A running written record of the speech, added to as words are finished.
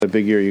A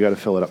big ear, you got to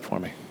fill it up for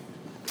me.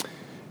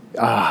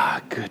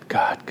 Good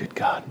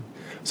God.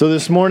 So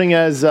this morning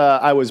as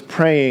I was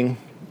praying,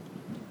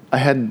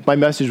 my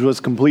message was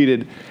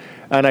completed,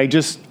 and I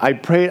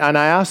prayed, and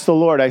I asked the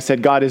Lord, I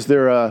said, God, is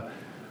there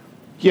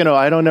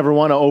I don't ever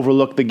want to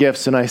overlook the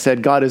gifts, and I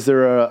said, God, is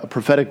there a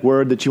prophetic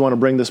word that you want to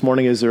bring this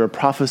morning? Is there a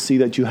prophecy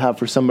that you have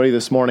for somebody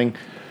this morning?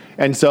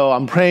 And so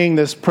I'm praying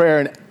this prayer,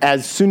 and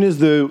as soon as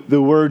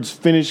the words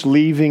finish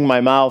leaving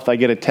my mouth, I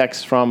get a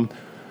text from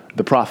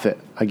the prophet.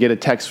 I get a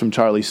text from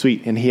Charlie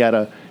Sweet, and he had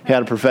a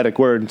prophetic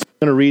word. So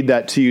I'm going to read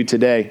that to you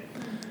today.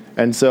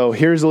 And so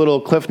here's a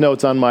little cliff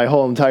notes on my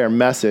whole entire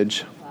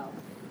message.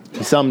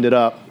 He summed it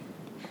up.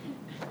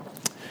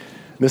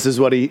 This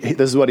is what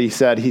he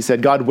said. He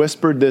said, God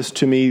whispered this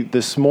to me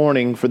this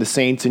morning for the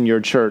saints in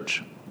your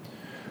church.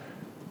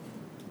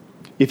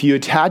 If you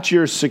attach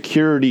your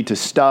security to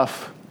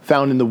stuff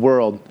found in the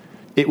world,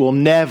 it will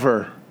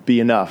never be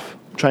enough.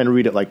 I'm trying to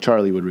read it like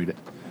Charlie would read it.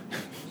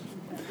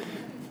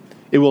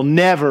 It will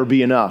never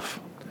be enough.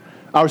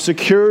 Our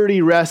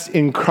security rests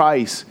in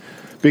Christ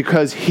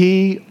because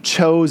he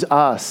chose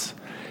us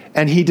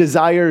and he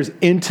desires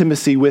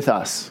intimacy with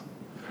us,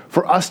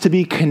 for us to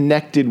be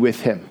connected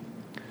with him.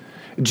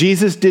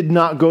 Jesus did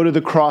not go to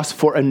the cross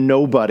for a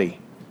nobody.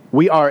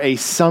 We are a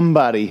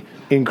somebody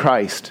in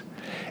Christ,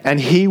 and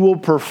he will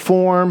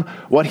perform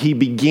what he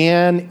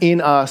began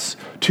in us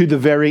to the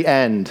very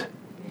end.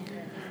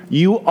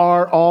 You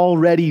are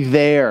already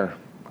there.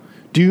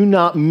 Do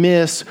not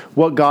miss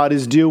what God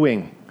is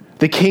doing.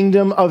 The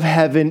kingdom of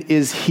heaven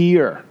is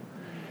here.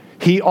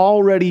 He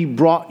already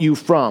brought you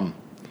from.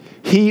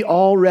 He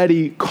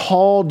already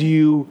called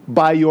you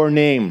by your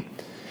name.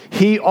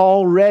 He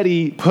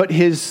already put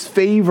his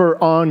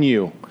favor on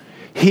you.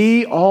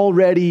 He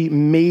already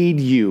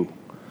made you.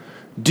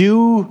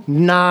 Do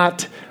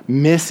not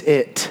miss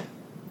it.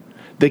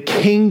 The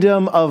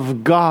kingdom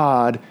of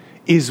God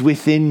is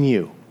within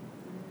you.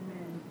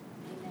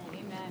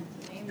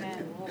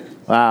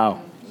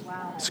 Wow.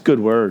 It's a good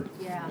word.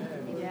 Yeah.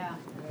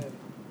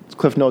 It's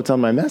Cliff Notes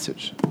on my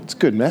message. It's a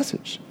good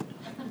message.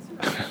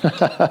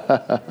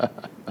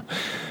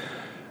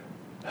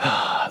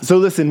 So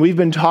listen, we've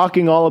been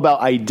talking all about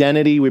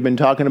identity. We've been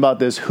talking about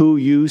this, who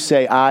you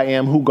say I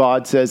am, who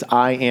God says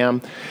I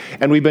am.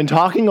 And we've been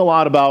talking a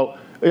lot about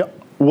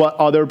what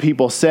other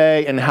people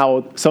say and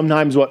how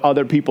sometimes what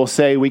other people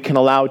say we can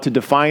allow to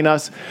define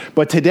us.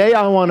 But today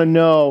I want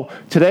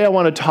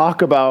to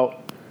talk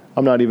about,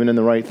 I'm not even in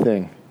the right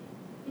thing.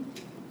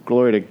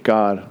 Glory to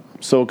God.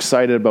 I'm so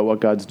excited about what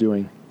God's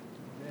doing.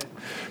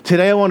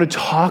 Today I want to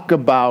talk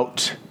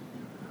about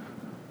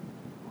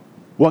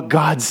what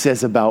God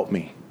says about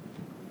me.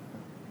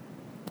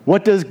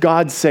 What does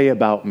God say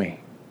about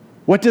me?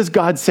 What does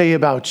God say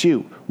about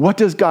you?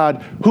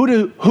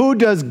 Who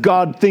does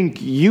God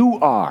think you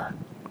are?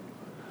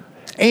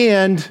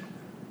 And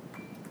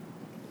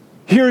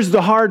here's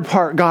the hard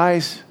part,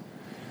 guys.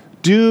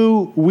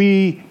 Do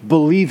we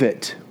believe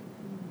it?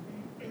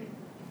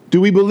 Do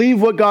we believe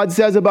what God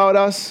says about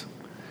us?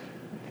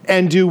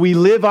 And do we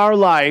live our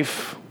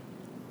life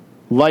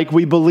like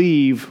we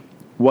believe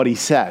what he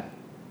said?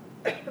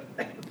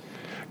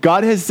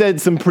 God has said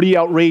some pretty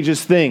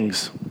outrageous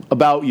things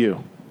about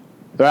you.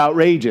 They're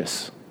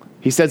outrageous.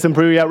 He said some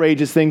pretty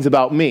outrageous things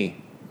about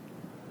me.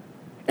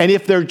 And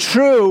if they're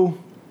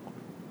true,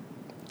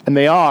 and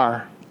they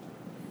are,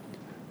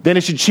 then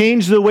it should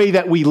change the way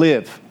that we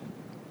live.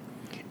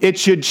 It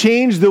should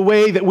change the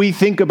way that we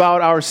think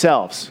about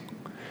ourselves.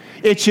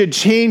 It should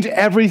change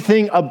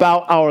everything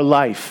about our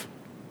life.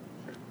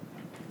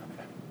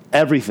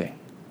 Everything.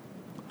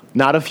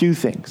 Not a few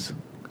things.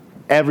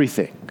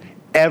 Everything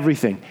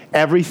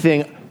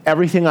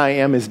I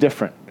am is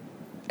different.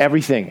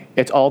 Everything.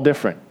 It's all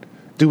different.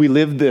 Do we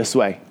live this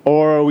way?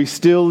 Or are we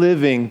still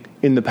living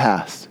in the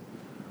past?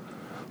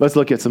 Let's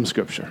look at some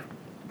scripture.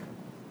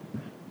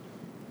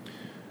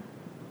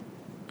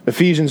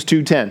 Ephesians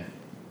 2:10.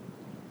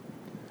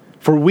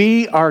 For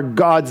we are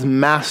God's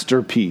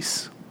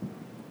masterpiece.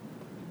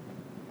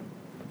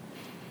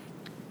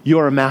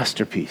 You're a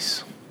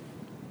masterpiece.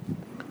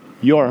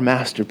 You're a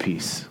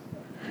masterpiece.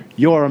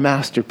 You're a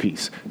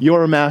masterpiece.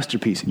 You're a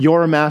masterpiece.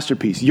 You're a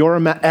masterpiece.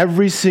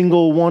 Every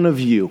single one of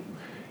you.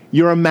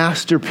 You're a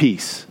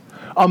masterpiece.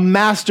 A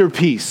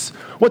masterpiece.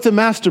 What's a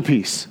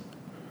masterpiece?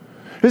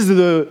 This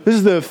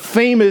is the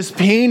famous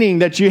painting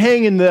that you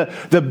hang in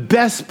the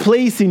best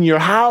place in your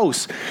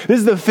house. This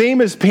is the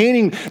famous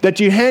painting that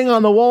you hang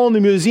on the wall in the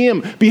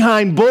museum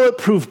behind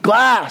bulletproof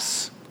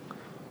glass,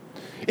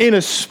 in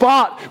a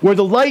spot where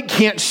the light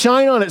can't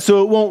shine on it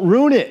so it won't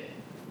ruin it.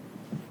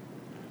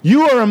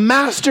 You are a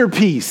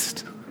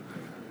masterpiece.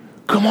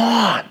 Come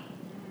on.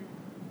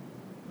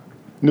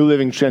 New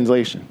Living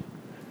Translation.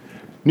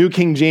 New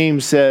King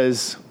James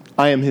says,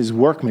 I am his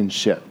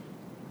workmanship.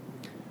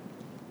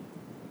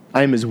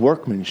 I am his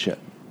workmanship.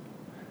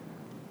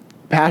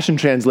 Passion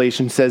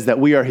Translation says that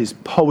we are his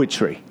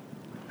poetry.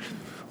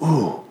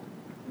 Ooh.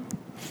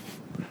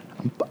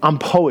 I'm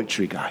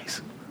poetry,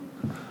 guys.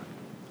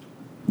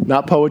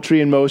 Not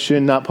poetry in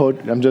motion,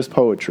 I'm just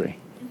poetry.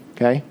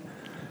 Okay?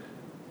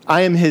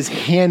 I am his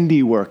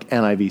handiwork,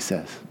 NIV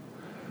says.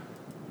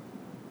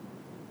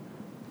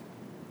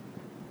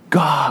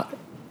 God.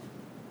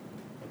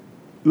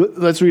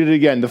 Let's read it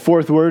again. The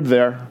fourth word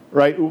there,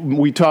 right?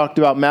 We talked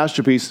about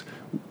masterpiece.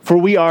 For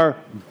we are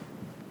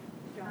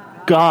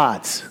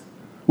God's.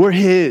 We're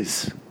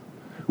his.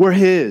 We're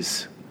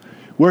his.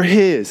 We're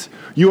his.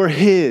 You're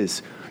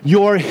his.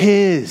 You're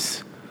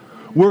his.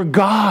 We're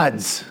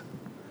God's.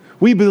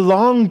 We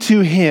belong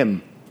to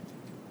him.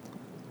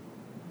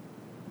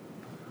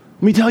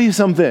 Let me tell you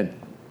something.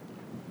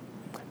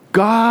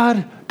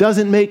 God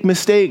doesn't make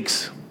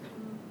mistakes.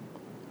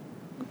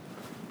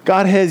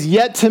 God has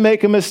yet to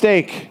make a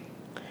mistake.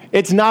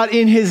 It's not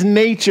in his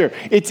nature.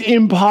 It's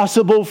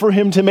impossible for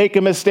him to make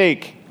a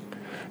mistake.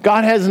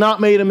 God has not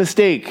made a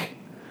mistake.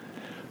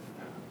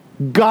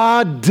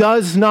 God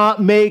does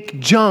not make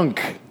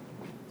junk.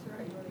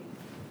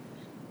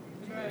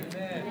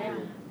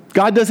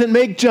 God doesn't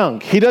make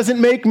junk. He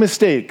doesn't make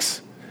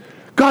mistakes.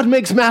 God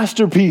makes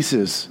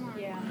masterpieces.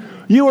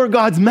 You are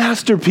God's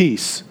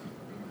masterpiece.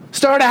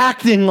 Start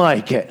acting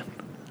like it.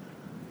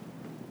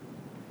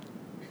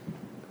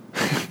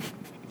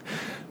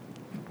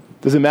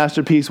 Does a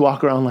masterpiece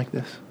walk around like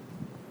this?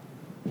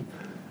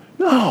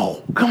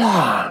 No, come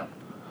on.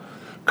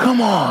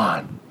 Come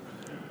on.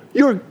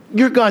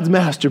 You're God's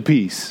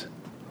masterpiece.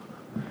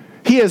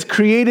 He has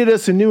created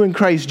us anew in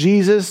Christ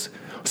Jesus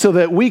so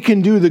that we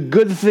can do the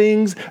good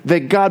things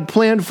that God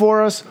planned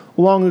for us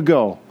long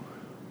ago.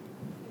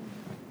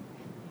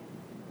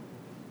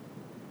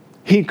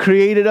 He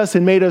created us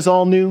and made us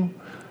all new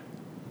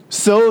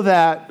so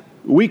that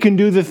we can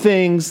do the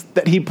things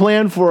that he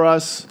planned for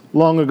us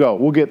long ago.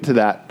 We'll get to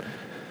that.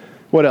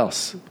 What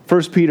else?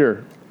 1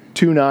 Peter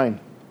 2:9.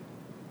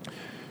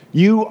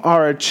 You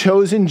are a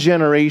chosen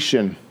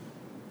generation.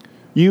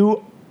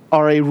 You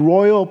are a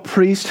royal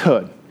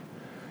priesthood.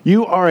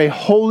 You are a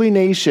holy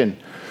nation.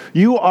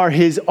 You are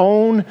his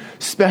own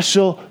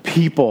special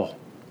people,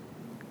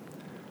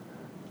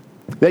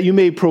 that you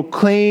may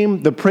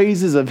proclaim the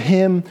praises of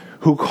him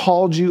who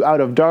called you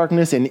out of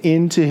darkness and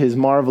into his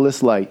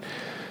marvelous light.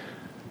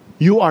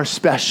 You are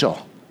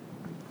special.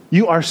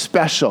 You are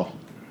special.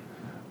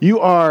 You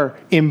are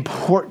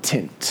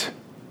important.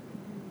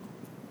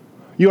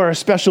 You are a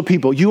special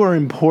people. You are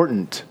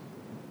important.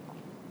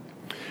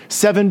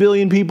 7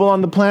 billion people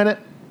on the planet,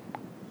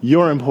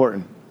 you're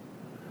important.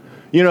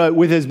 You know,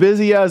 with as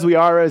busy as we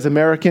are as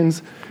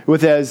Americans,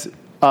 with as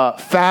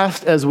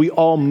fast as we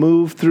all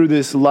move through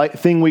this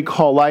thing we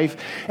call life,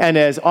 and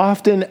as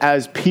often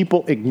as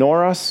people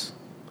ignore us,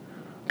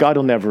 God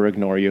will never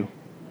ignore you.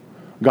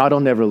 God will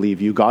never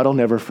leave you. God will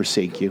never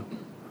forsake you.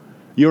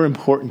 You're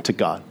important to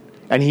God,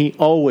 and he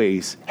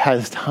always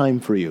has time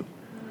for you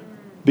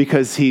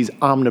because he's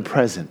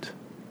omnipresent.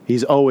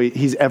 He's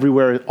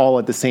everywhere all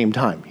at the same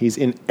time. He's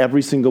in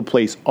every single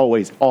place,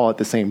 always, all at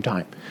the same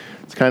time.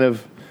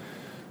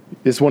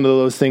 It's one of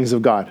those things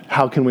of God.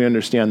 How can we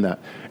understand that?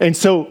 And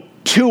so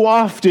too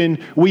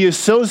often we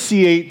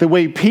associate the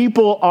way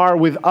people are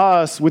with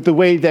us with the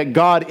way that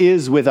God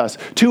is with us.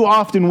 Too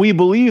often we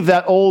believe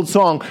that old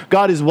song,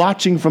 God is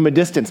watching from a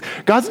distance.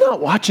 God's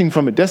not watching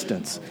from a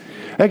distance.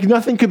 Like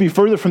nothing could be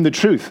further from the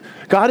truth.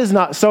 God is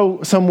not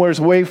somewhere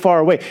way far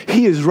away.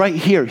 He is right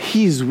here.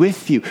 He's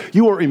with you.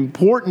 You are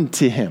important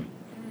to him.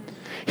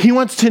 He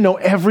wants to know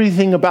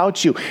everything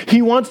about you.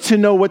 He wants to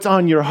know what's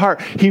on your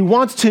heart. He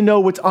wants to know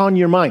what's on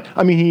your mind.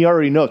 I mean, he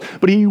already knows,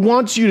 but he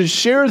wants you to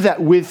share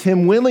that with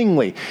him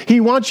willingly. He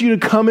wants you to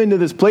come into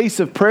this place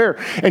of prayer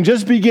and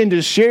just begin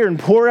to share and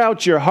pour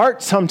out your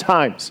heart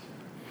sometimes.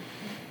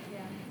 Yeah.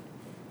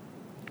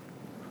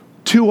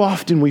 Too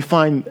often we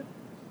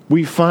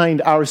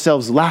find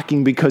ourselves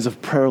lacking because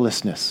of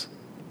prayerlessness.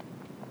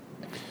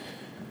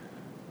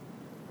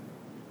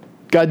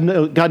 God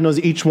knows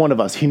each one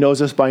of us. He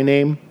knows us by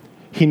name.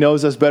 He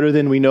knows us better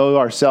than we know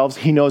ourselves.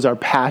 He knows our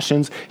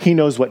passions. He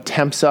knows what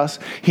tempts us.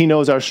 He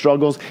knows our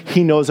struggles.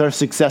 He knows our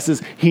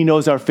successes. He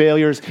knows our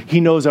failures. He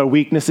knows our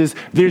weaknesses.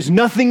 There's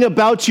nothing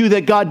about you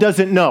that God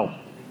doesn't know.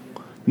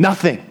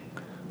 Nothing.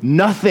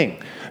 Nothing.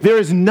 There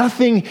is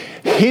nothing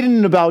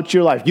hidden about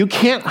your life. You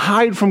can't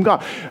hide from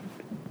God.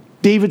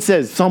 David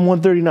says, Psalm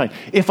 139,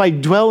 if I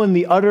dwell in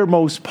the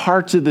uttermost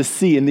parts of the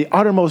sea, in the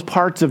uttermost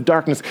parts of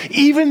darkness,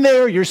 even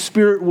there your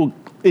spirit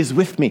is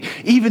with me.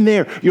 Even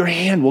there, your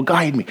hand will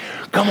guide me.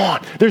 Come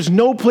on. There's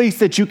no place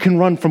that you can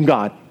run from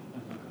God.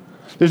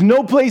 There's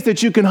no place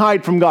that you can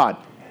hide from God.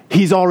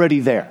 He's already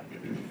there.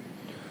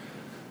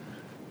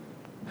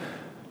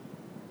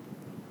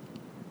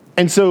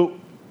 And so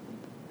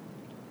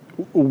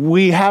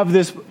we have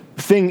this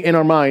thing in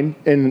our mind,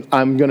 and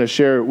I'm going to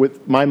share it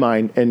with my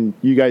mind, and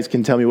you guys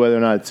can tell me whether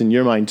or not it's in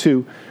your mind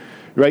too,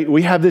 right?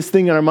 We have this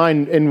thing in our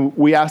mind, and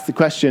we ask the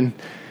question,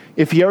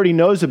 if he already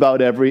knows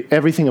about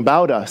everything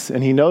about us,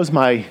 and he knows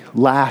my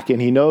lack,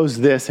 and he knows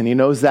this, and he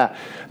knows that,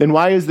 then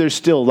why is there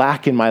still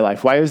lack in my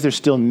life? Why is there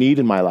still need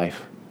in my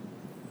life?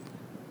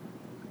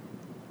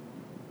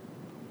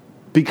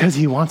 Because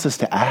he wants us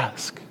to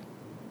ask.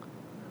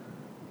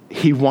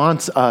 He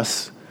wants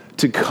us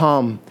to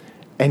come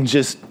and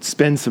just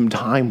spend some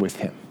time with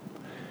him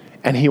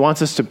and he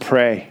wants us to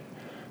pray.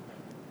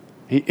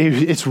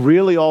 It's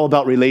really all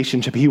about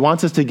relationship. He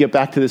wants us to get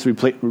back to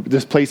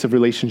this place of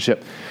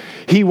relationship.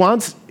 He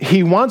wants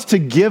to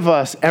give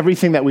us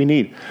everything that we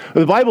need.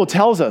 The Bible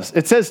tells us,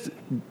 it says,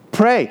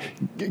 pray.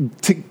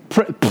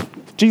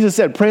 Jesus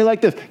said, pray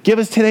like this. Give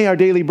us today our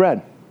daily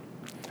bread.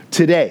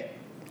 Today.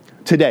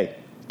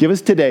 Give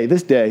us today,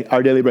 this day,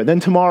 our daily bread. Then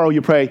tomorrow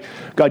you pray,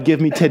 God,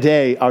 give me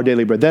today our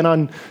daily bread. Then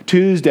on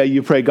Tuesday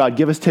you pray, God,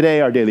 give us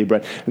today our daily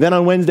bread. Then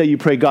on Wednesday you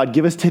pray, God,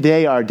 give us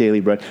today our daily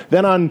bread.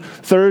 Then on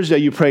Thursday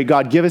you pray,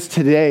 God, give us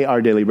today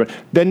our daily bread.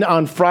 Then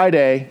on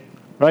Friday,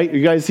 right?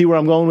 You guys see where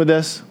I'm going with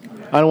this?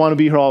 I don't want to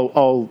be here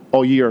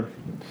all year.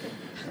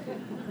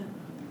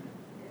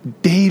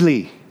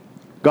 Daily.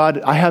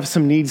 God, I have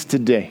some needs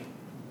today.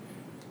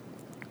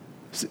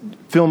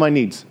 Fill my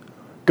needs.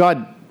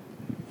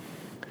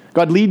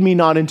 God, lead me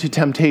not into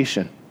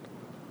temptation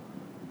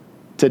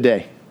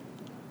today.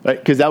 Right?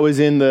 Because that was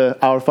in the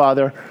Our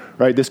Father,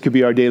 right? This could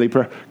be our daily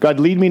prayer. God,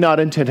 lead me not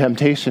into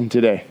temptation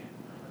today.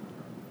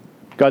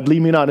 God,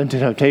 lead me not into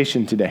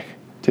temptation today.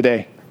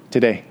 Today.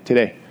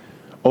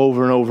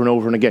 Over and over and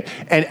over and again.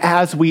 And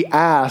as we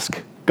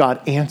ask,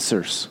 God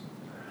answers.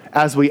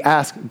 As we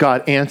ask,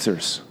 God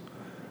answers.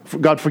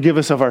 God, forgive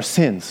us of our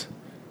sins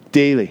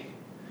daily.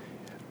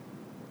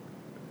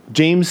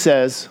 James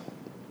says,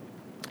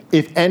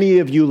 if any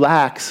of you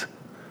lacks,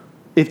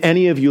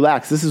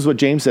 this is what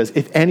James says,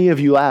 if any of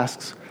you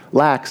lacks,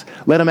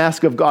 let him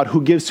ask of God,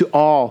 who gives to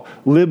all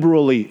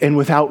liberally and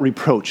without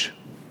reproach.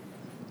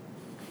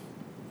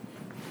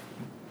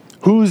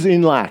 Who's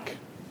in lack?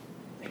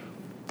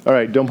 All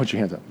right, don't put your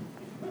hands up.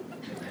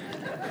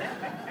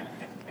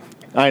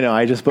 I know,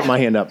 I just put my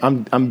hand up.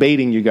 I'm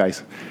baiting you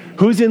guys.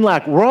 Who's in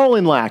lack? We're all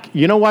in lack.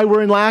 You know why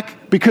we're in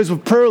lack? Because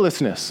of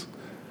prayerlessness.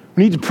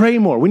 We need to pray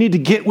more. We need to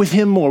get with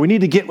him more. We need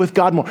to get with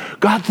God more.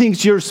 God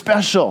thinks you're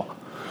special.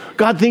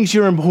 God thinks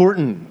you're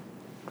important.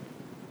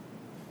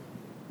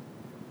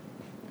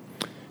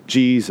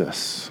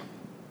 Jesus.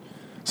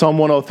 Psalm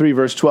 103,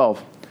 verse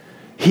 12.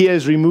 He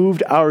has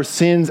removed our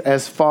sins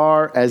as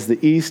far as the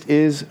east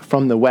is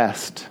from the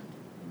west.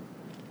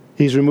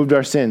 He's removed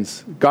our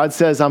sins. God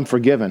says, I'm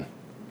forgiven.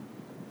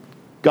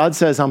 God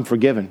says, I'm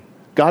forgiven.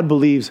 God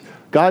believes,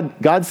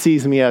 God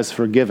sees me as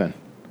forgiven.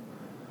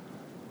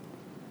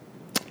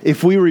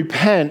 If we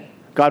repent,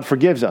 God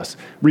forgives us.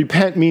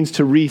 Repent means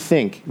to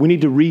rethink. We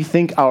need to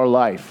rethink our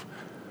life.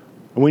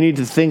 We need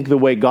to think the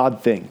way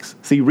God thinks.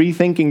 See,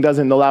 rethinking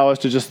doesn't allow us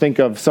to just think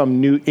of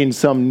some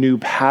new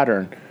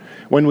pattern.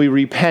 When we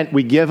repent,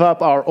 we give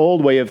up our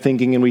old way of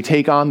thinking and we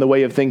take on the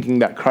way of thinking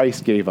that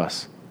Christ gave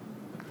us.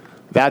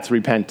 That's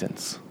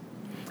repentance.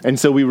 And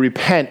so we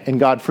repent and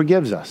God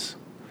forgives us.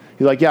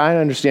 He's like, yeah, I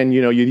understand,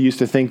 you used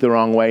to think the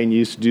wrong way and you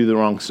used to do the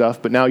wrong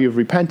stuff, but now you've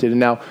repented and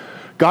now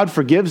God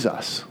forgives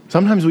us.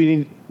 Sometimes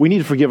we need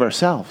to forgive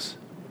ourselves.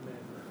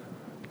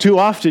 Too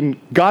often,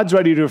 God's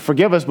ready to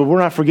forgive us, but we're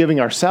not forgiving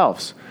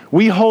ourselves.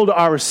 We hold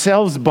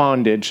ourselves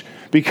bondage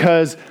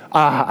because,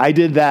 I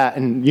did that,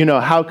 and,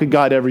 how could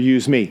God ever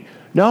use me?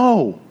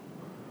 No.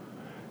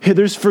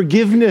 There's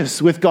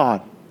forgiveness with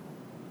God,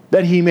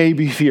 that he may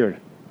be feared.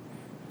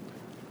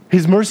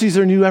 His mercies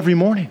are new every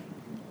morning.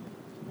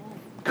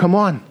 Come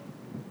on.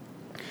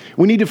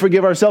 We need to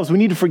forgive ourselves. We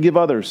need to forgive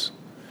others.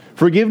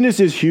 Forgiveness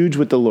is huge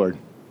with the Lord.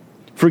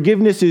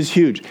 Forgiveness is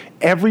huge.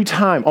 Every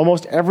time,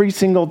 almost every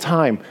single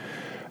time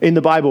in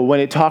the Bible, when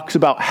it talks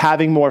about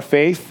having more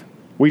faith,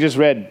 we just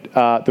read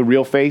the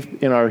real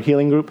faith in our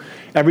healing group.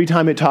 Every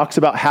time it talks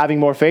about having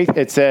more faith,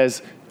 it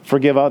says,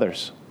 forgive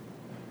others.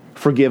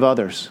 Forgive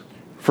others.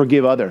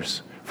 Forgive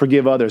others.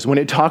 Forgive others. When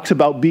it talks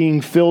about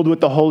being filled with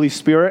the Holy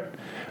Spirit,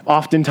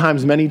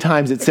 oftentimes, many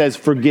times it says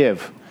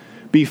forgive.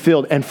 Be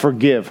filled and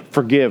forgive,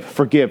 forgive,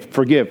 forgive,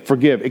 forgive,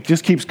 forgive. It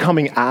just keeps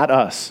coming at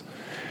us.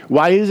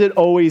 Why is it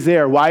always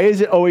there? Why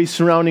is it always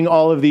surrounding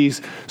all of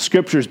these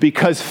scriptures?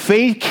 Because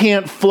faith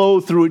can't flow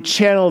through a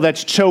channel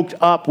that's choked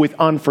up with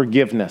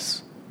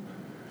unforgiveness.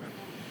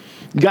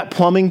 You got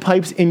plumbing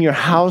pipes in your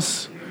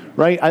house,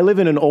 right? I live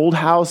in an old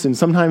house, and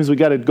sometimes we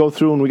got to go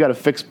through and we got to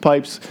fix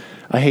pipes.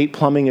 I hate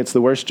plumbing. It's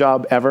the worst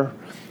job ever.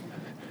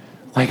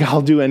 Like,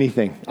 I'll do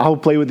anything. I'll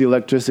play with the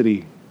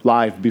electricity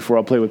live before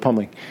I'll play with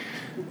plumbing.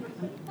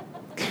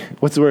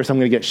 What's the worst? I'm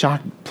going to get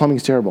shocked.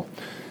 Plumbing's terrible.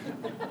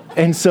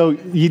 And so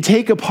you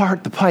take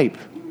apart the pipe,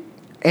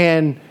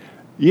 and,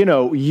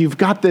 you've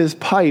got this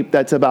pipe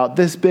that's about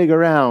this big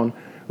around,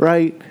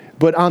 right?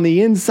 But on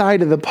the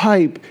inside of the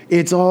pipe,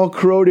 it's all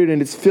corroded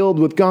and it's filled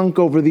with gunk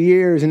over the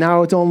years, and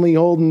now it's only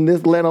holding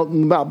this,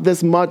 letting about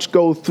this much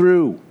go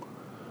through.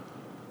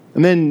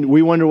 And then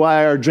we wonder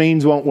why our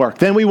drains won't work.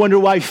 Then we wonder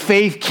why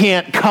faith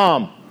can't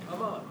come.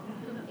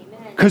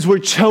 Because we're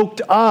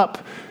choked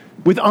up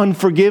with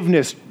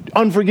unforgiveness.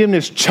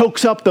 Unforgiveness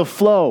chokes up the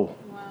flow.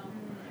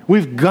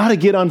 We've got to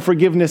get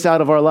unforgiveness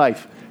out of our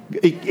life.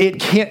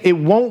 It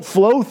won't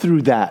flow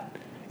through that.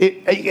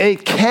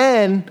 It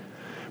can,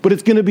 but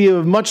it's going to be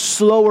a much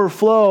slower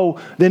flow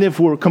than if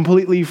we're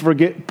completely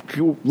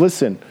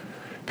Listen,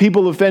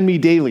 people offend me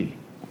daily.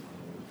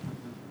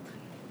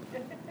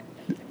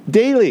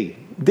 Daily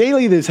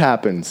this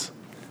happens.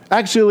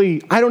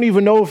 Actually, I don't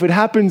even know if it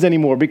happens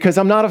anymore because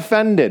I'm not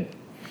offended.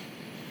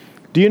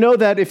 Do you know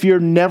that if you're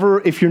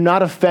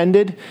not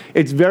offended,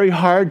 it's very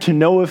hard to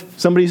know if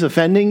somebody's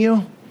offending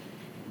you?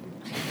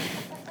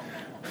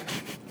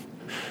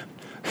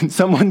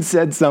 Someone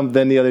said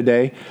something the other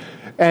day,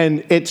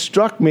 and it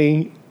struck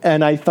me,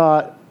 and I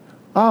thought,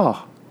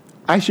 oh,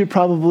 I should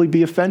probably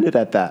be offended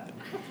at that.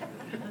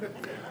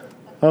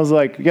 I was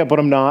like, yeah, but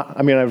I'm not.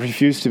 I mean, I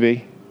refuse to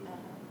be.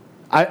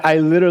 I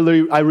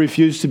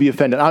refuse to be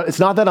offended. It's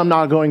not that I'm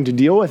not going to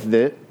deal with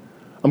it.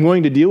 I'm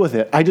going to deal with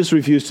it. I just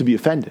refuse to be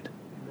offended.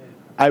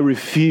 I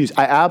refuse.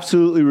 I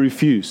absolutely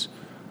refuse.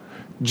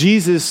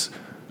 Jesus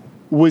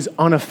was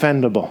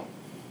unoffendable.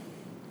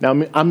 Now,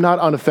 I'm not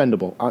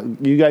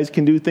unoffendable. You guys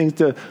can do things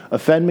to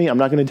offend me. I'm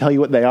not going to tell you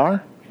what they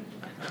are.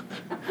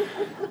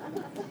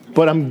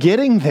 But I'm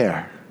getting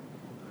there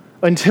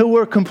until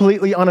we're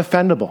completely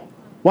unoffendable.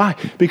 Why?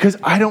 Because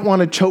I don't want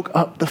to choke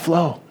up the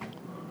flow.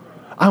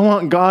 I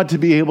want God to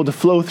be able to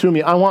flow through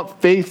me. I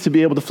want faith to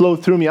be able to flow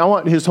through me. I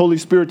want His Holy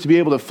Spirit to be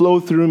able to flow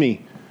through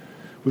me.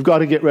 We've got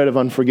to get rid of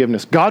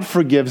unforgiveness. God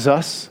forgives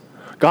us.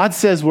 God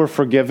says we're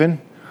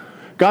forgiven.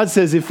 God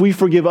says if we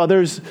forgive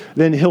others,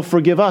 then He'll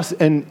forgive us.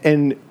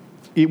 And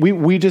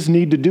we just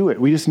need to do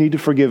it. We just need to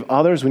forgive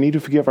others. We need to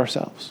forgive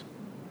ourselves.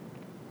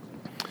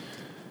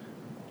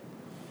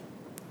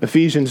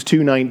 Ephesians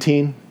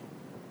 2:19.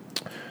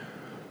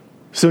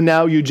 So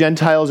now you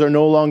Gentiles are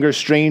no longer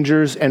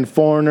strangers and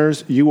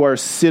foreigners. You are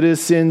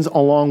citizens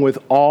along with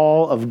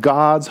all of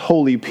God's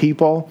holy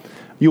people.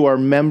 You are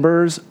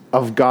members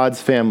of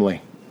God's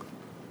family.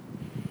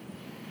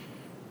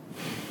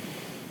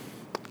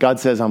 God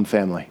says, I'm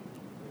family.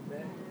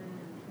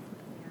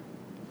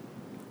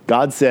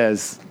 God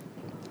says,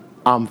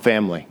 I'm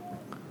family.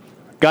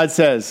 God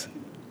says,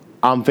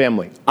 I'm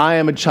family. I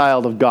am a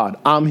child of God.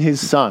 I'm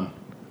His son.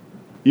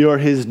 You're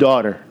His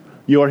daughter.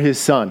 You're His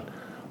son.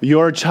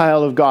 You're a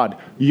child of God.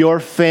 You're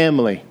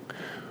family.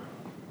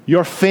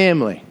 You're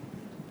family.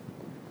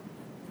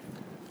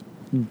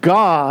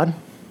 God,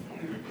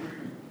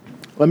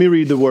 let me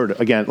read the word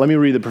again. Let me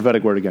read the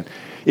prophetic word again.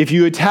 If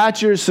you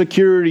attach your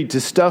security to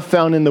stuff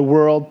found in the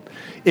world,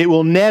 it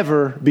will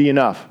never be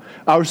enough.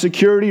 Our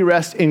security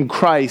rests in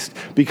Christ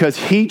because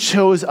He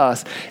chose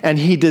us and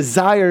He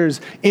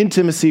desires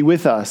intimacy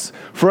with us,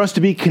 for us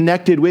to be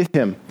connected with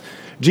Him.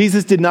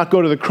 Jesus did not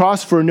go to the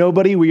cross for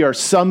nobody. We are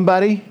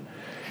somebody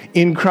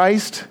in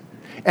Christ,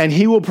 and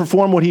He will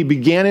perform what He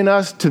began in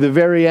us to the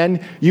very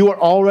end. You are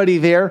already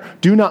there.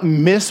 Do not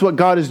miss what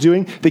God is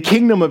doing. The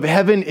kingdom of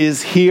heaven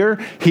is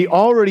here. He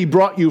already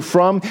brought you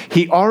from.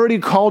 He already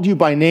called you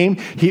by name.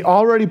 He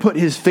already put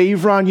His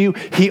favor on you.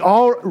 He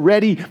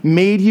already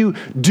made you.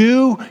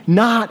 Do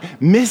not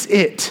miss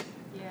it.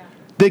 Yeah.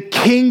 The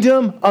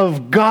kingdom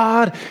of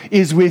God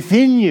is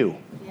within you.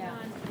 Yeah.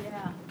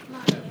 Yeah.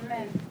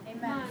 Amen.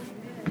 Amen.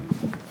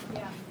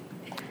 Yeah.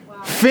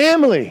 Wow.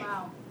 Family. Wow.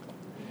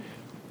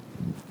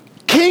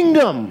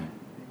 Kingdom.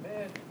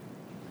 Amen.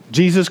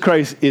 Jesus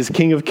Christ is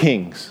King of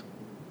Kings.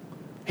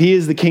 He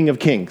is the King of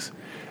Kings.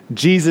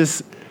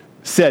 Jesus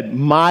said,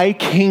 my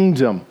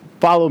kingdom,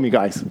 follow me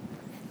guys,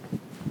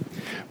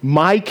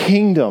 my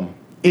kingdom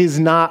is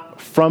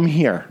not from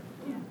here.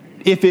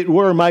 If it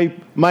were,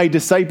 my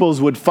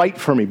disciples would fight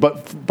for me,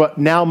 but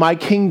now my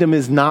kingdom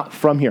is not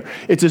from here.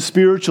 It's a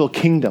spiritual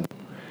kingdom.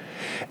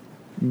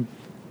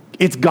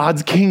 It's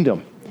God's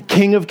kingdom.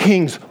 King of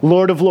Kings,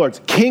 Lord of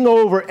Lords, King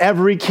over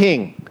every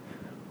king.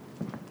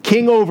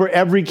 King over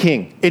every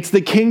king. It's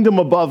the kingdom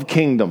above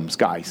kingdoms,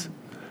 guys.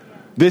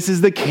 This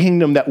is the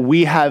kingdom that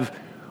we have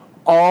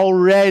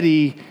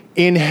already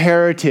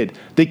inherited.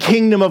 The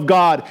kingdom of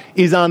God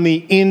is on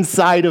the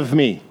inside of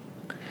me.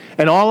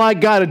 And all I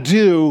got to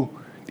do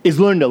is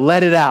learn to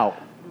let it out.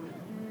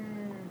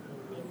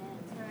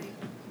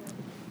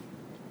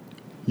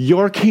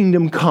 Your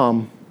kingdom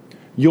come,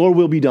 your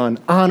will be done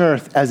on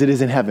earth as it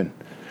is in heaven.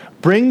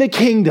 Bring the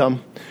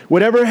kingdom,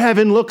 whatever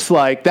heaven looks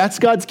like, that's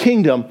God's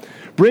kingdom.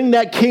 Bring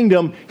that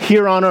kingdom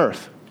here on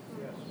earth.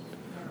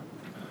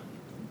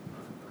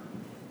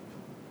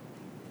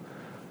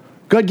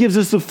 God gives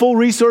us the full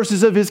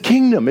resources of His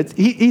kingdom.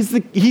 He's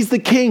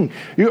the king.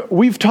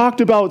 We've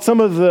talked about some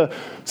of the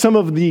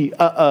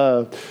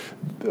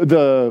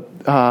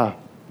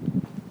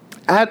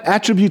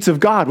attributes of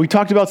God. We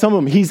talked about some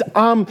of them. He's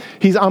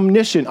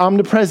omniscient,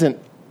 omnipresent,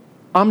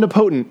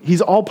 omnipotent.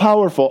 He's all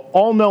powerful,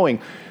 all knowing,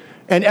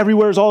 and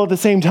everywhere is all at the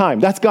same time.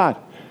 That's God.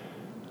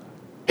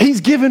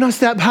 He's given us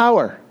that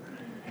power.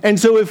 And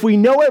so if we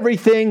know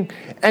everything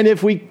and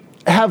if we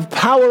have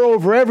power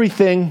over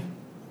everything,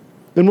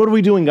 then what are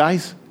we doing,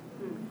 guys?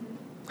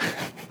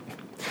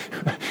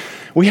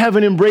 We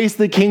haven't embraced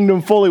the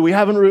kingdom fully. We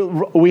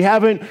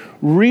haven't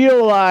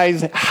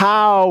realized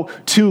how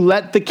to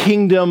let the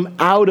kingdom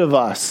out of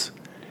us.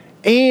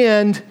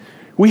 And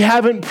we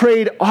haven't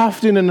prayed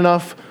often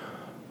enough,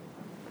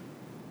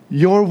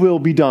 your will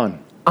be done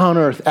on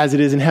earth as it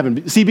is in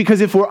heaven. See, because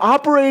if we're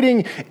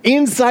operating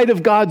inside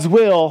of God's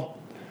will,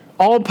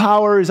 all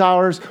power is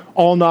ours,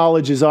 all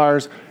knowledge is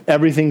ours,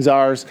 Everything's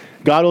ours.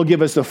 God will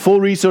give us the full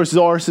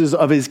resources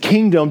of his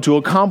kingdom to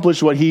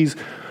accomplish what he's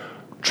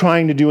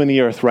trying to do in the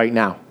earth right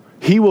now.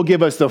 He will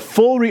give us the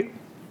full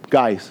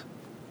guys,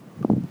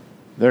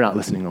 they're not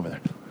listening over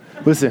there.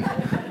 Listen.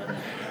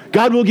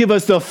 God will give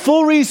us the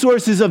full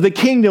resources of the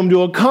kingdom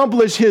to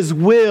accomplish his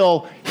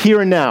will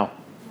here and now.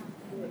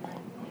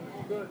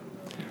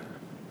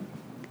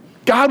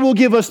 God will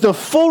give us the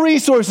full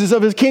resources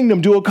of his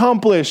kingdom to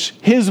accomplish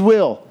his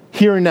will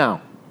here and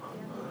now.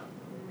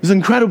 It's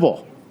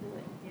incredible.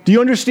 Do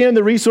you understand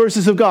the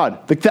resources of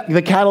God?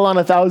 The cattle on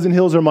 1,000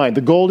 hills are mine. The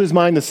gold is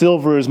mine. The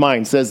silver is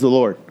mine, says the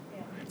Lord.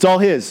 It's all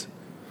his.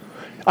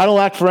 I don't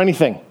lack for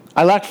anything.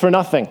 I lack for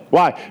nothing.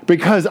 Why?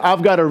 Because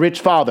I've got a rich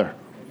father.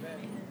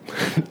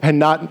 And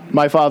not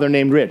my father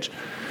named Rich.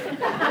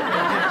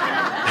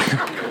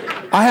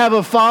 I have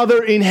a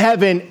Father in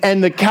heaven,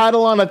 and the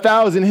cattle on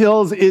 1,000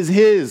 hills is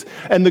his,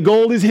 and the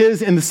gold is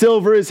his, and the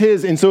silver is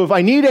his. And so if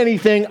I need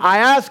anything, I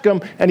ask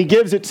him, and he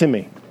gives it to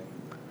me.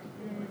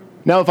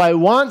 Now, if I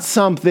want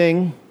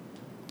something,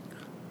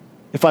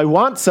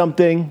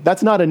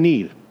 that's not a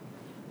need.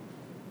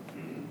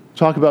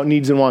 Talk about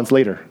needs and wants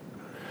later.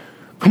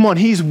 Come on,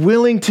 he's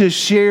willing to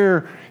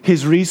share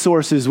his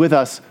resources with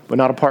us, but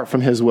not apart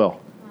from his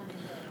will.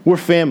 We're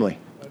family.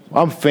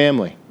 I'm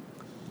family.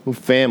 I'm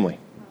family.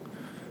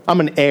 I'm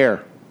an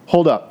heir.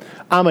 Hold up.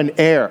 I'm an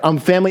heir. I'm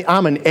family.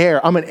 I'm an heir.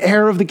 I'm an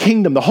heir of the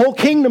kingdom. The whole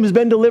kingdom has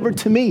been delivered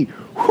to me.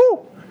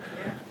 Whew.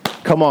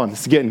 Come on.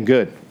 It's getting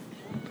good.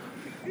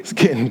 It's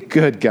getting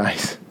good,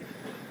 guys.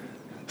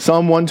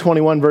 Psalm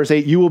 121, verse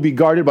 8, you will be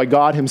guarded by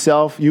God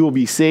himself. You will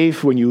be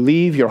safe when you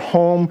leave your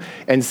home,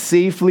 and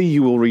safely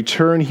you will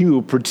return. He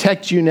will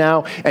protect you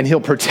now, and he'll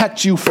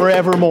protect you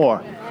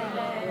forevermore.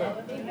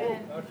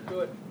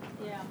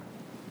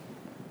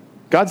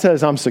 God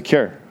says I'm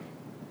secure.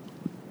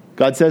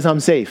 God says I'm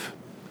safe.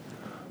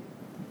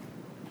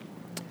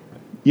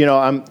 You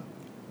know,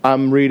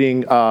 I'm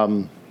reading.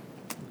 I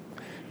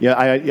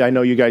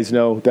know you guys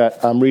know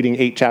that I'm reading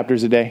 8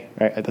 chapters a day.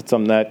 Right? That's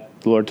something that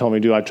the Lord told me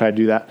to do. I try to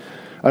do that.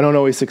 I don't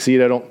always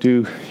succeed. I don't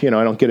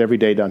get every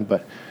day done.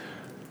 But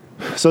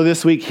so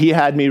this week he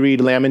had me read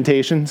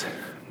Lamentations.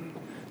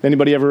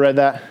 Anybody ever read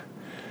that?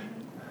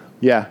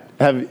 Yeah,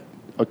 have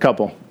a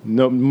couple.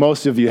 No,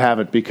 most of you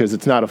haven't because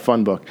it's not a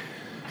fun book.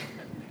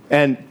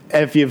 And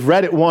if you've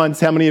read it once,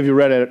 how many of you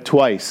read it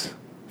twice?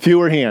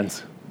 Fewer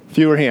hands.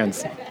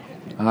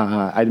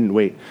 I didn't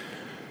wait.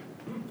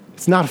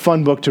 It's not a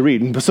fun book to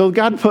read. So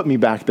God put me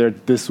back there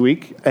this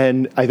week,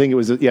 and I think it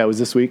was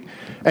this week.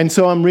 And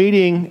so I'm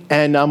reading,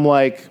 and I'm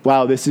like,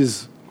 wow, I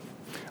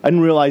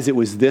didn't realize it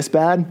was this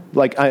bad.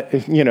 Like,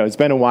 it's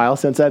been a while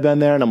since I've been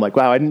there, and I'm like,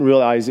 wow, I didn't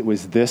realize it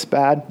was this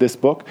bad, this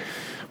book.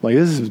 Like,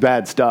 this is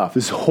bad stuff.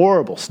 This is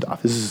horrible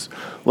stuff. This is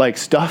like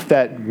stuff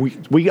that I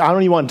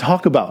don't even want to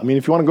talk about. I mean,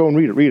 if you want to go and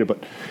read it,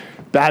 but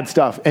bad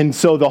stuff. And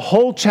so the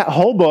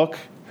whole book,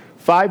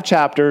 5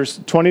 chapters,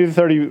 20 to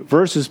 30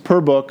 verses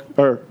per book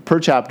or per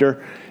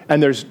chapter,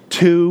 and there's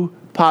 2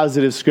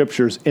 positive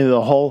scriptures in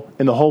the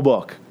whole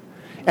book.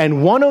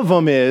 And one of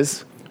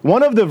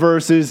the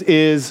verses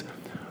is,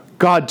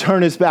 God,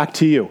 turn his back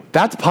to you.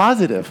 That's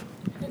positive.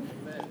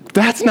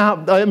 That's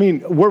not,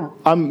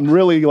 I'm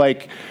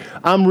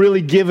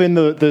really giving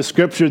the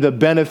scripture the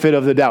benefit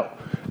of the doubt.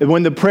 And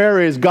when the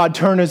prayer is, God,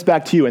 turn us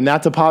back to you, and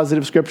that's a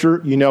positive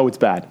scripture, you know it's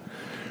bad,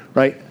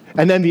 right?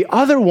 And then the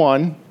other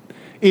one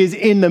is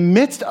in the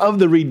midst of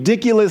the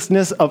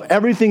ridiculousness of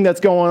everything that's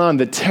going on,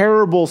 the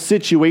terrible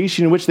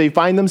situation in which they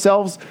find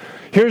themselves,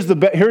 here is the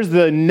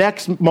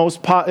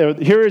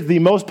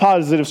most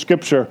positive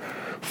scripture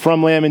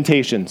from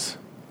Lamentations.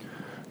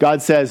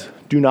 God says,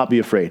 do not be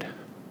afraid.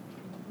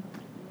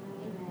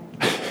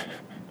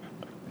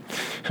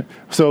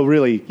 So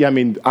really,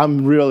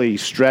 I'm really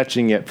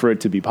stretching it for it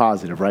to be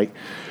positive, right?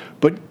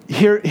 But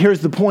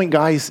here's the point,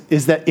 guys,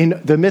 is that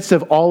in the midst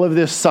of all of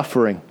this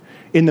suffering,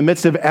 in the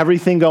midst of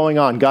everything going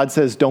on, God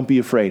says, don't be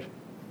afraid.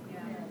 Yeah.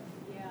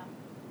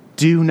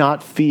 Do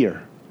not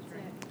fear.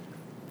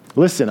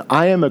 Listen,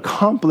 I am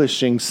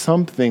accomplishing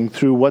something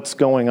through what's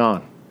going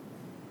on.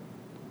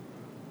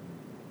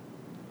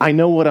 I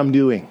know what I'm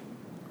doing.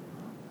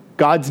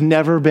 God's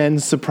never been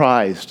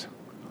surprised.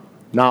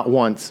 Not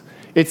once.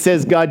 It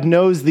says God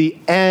knows the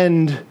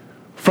end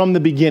from the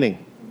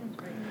beginning.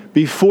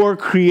 Before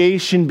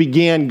creation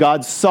began,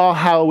 God saw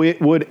how it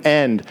would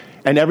end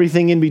and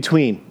everything in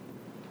between.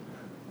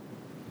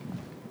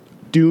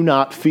 Do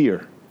not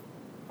fear.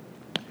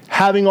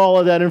 Having all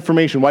of that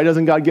information, why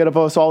doesn't God give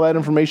us all that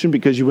information?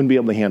 Because you wouldn't be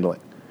able to handle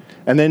it.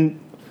 And then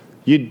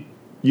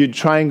you'd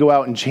try and go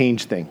out and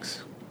change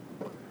things.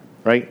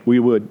 Right? We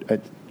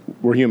would.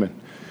 We're human.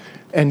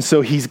 And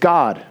so he's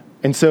God.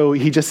 And so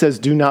he just says,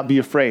 do not be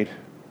afraid.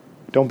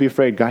 Don't be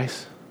afraid,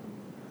 guys.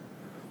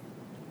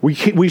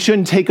 We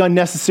shouldn't take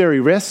unnecessary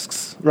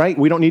risks, right?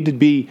 We don't need to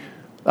be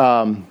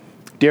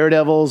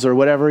daredevils or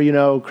whatever,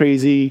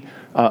 crazy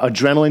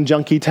adrenaline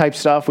junkie type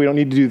stuff. We don't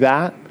need to do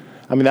that.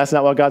 That's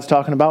not what God's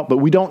talking about. But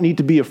we don't need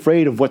to be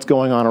afraid of what's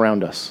going on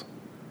around us.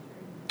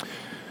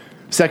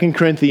 2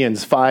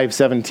 Corinthians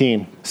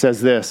 5:17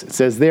 says this. It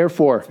says,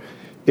 therefore,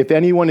 If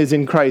anyone is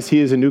in Christ, he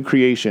is a new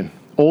creation.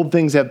 Old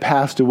things have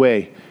passed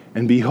away,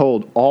 and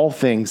behold, all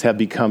things have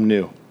become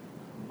new.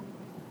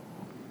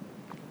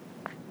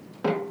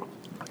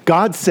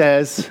 God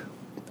says,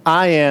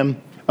 I am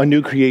a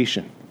new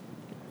creation.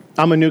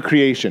 I'm a new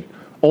creation.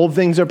 Old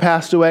things are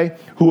passed away.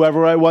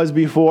 Whoever I was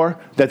before,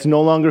 that's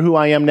no longer who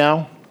I am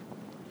now.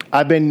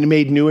 I've been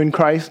made new in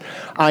Christ.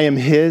 I am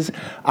his.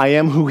 I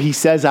am who he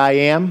says I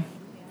am.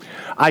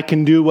 I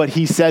can do what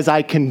he says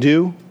I can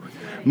do.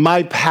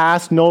 My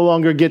past no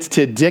longer gets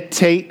to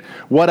dictate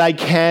what I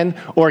can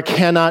or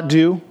cannot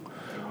do,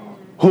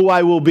 who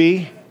I will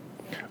be,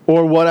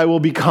 or what I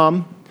will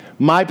become.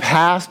 My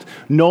past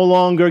no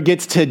longer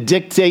gets to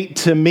dictate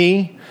to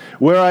me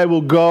where I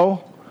will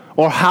go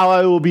or how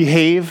I will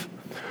behave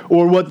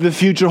or what the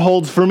future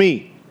holds for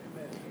me.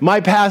 My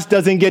past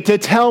doesn't get to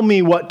tell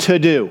me what to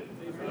do.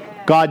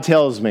 God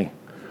tells me.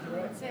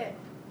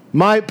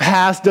 My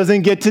past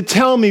doesn't get to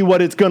tell me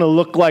what it's going to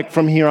look like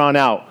from here on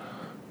out.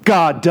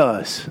 God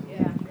does.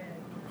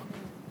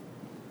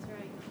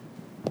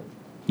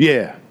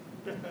 Yeah.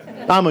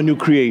 I'm a new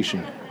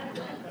creation.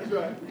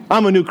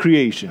 I'm a new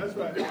creation.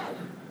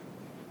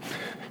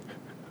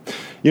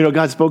 You know,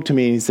 God spoke to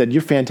me and he said,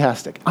 you're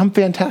fantastic. I'm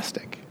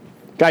fantastic.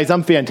 Guys,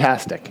 I'm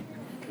fantastic.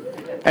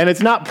 And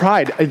it's not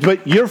pride,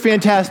 but you're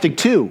fantastic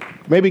too.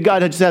 Maybe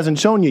God just hasn't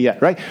shown you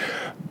yet, right?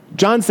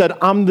 John said,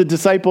 I'm the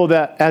disciple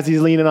that, as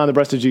he's leaning on the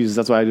breast of Jesus,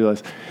 that's why I do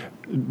this.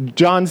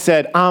 John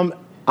said,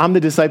 I'm the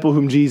disciple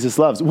whom Jesus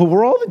loves. Well,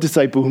 we're all the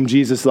disciple whom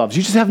Jesus loves.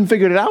 You just haven't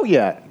figured it out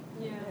yet.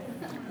 Yeah.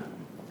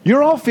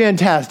 You're all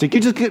fantastic.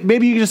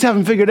 Maybe you just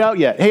haven't figured it out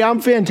yet. Hey,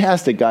 I'm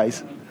fantastic,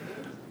 guys.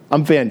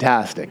 I'm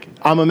fantastic.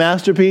 I'm a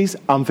masterpiece.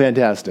 I'm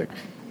fantastic.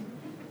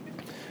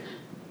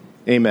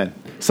 Amen.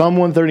 Psalm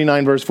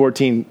 139, verse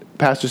 14.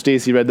 Pastor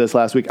Stacy read this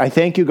last week. I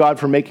thank you, God,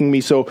 for making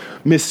me so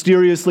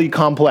mysteriously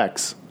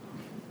complex.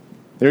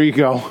 There you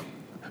go.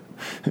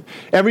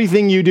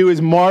 Everything you do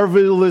is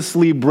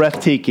marvelously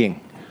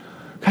breathtaking.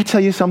 Can I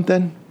tell you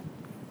something?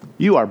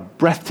 You are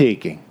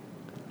breathtaking.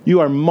 You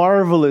are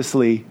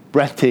marvelously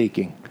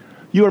breathtaking.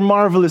 You are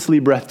marvelously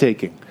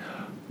breathtaking.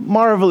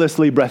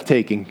 Marvelously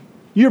breathtaking.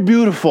 You're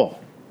beautiful.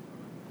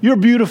 You're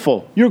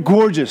beautiful. You're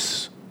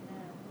gorgeous.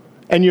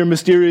 And you're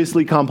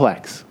mysteriously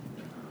complex.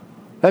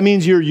 That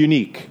means you're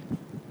unique.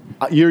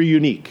 You're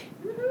unique.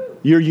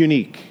 You're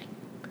unique.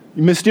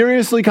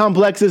 Mysteriously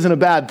complex isn't a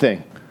bad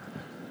thing.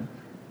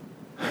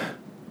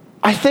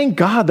 I thank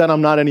God that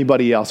I'm not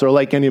anybody else or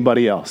like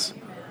anybody else.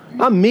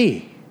 I'm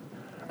me.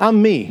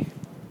 I'm me.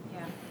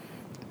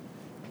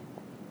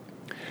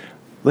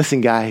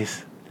 Listen,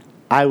 guys,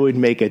 I would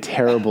make a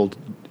terrible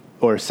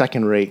or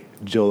second-rate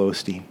Joel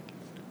Osteen.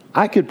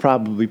 I could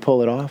probably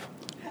pull it off,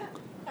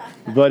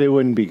 but it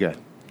wouldn't be good.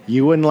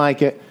 You wouldn't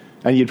like it,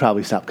 and you'd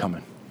probably stop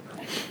coming.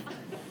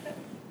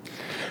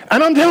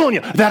 And I'm telling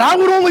you that I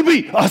would only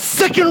be a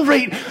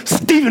second-rate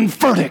Stephen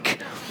Furtick.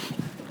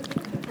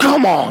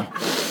 Come on.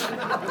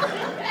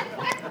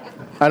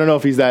 I don't know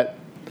if he's that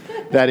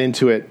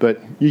into it, but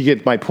you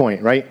get my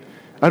point, right?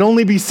 I'd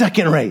only be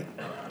second-rate.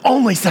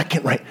 Only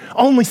second-rate.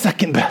 Only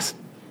second best.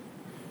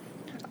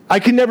 I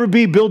could never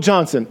be Bill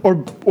Johnson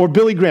or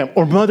Billy Graham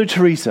or Mother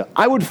Teresa.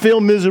 I would fail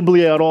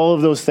miserably at all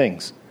of those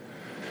things.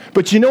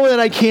 But you know what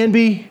I can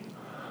be?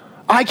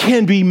 I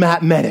can be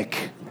Matt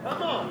Medic.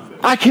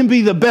 I can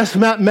be the best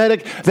Matt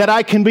Medic that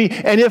I can be.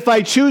 And if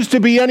I choose to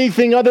be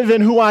anything other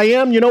than who I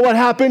am, you know what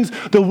happens?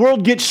 The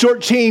world gets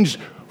shortchanged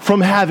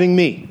from having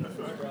me.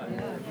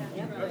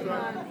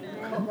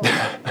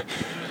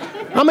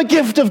 I'm a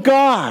gift of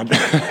God.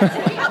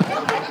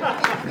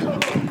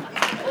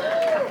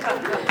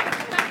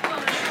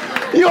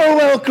 You're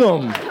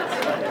welcome.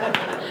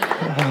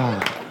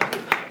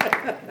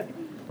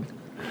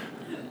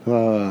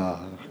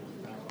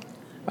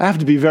 I have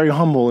to be very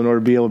humble in order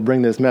to be able to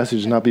bring this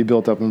message and not be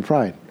built up in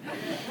pride.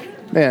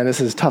 Man, this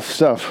is tough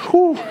stuff.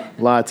 Whew.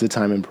 Lots of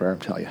time in prayer, I'll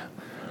tell you.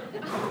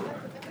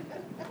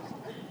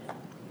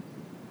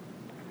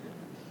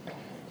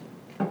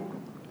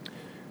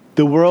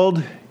 The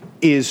world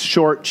is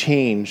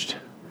shortchanged.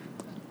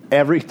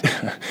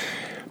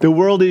 The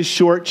world is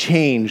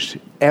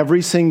shortchanged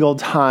every single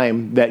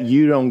time that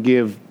you don't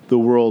give the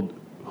world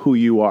who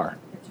you are.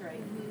 That's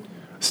right.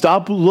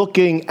 Stop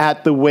looking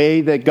at the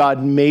way that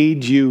God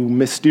made you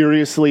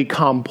mysteriously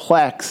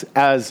complex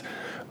as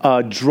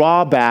a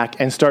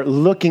drawback and start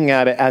looking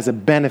at it as a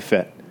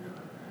benefit.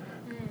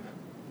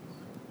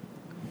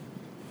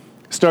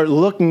 Start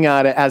looking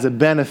at it as a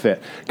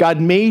benefit.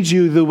 God made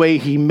you the way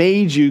he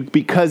made you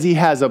because he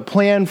has a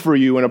plan for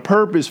you and a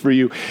purpose for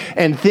you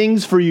and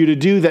things for you to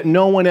do that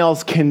no one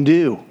else can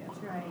do.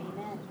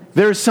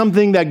 There's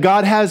something that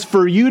God has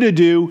for you to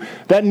do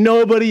that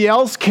nobody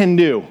else can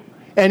do.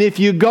 And if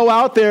you go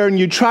out there and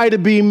you try to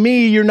be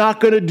me, you're not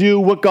going to do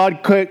what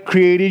God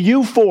created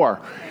you for.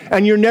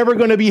 And you're never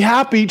going to be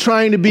happy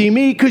trying to be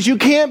me because you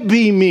can't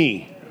be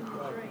me.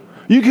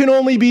 You can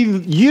only be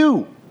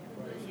you.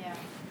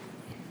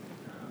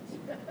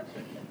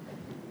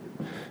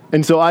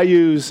 And so I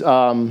use,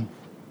 other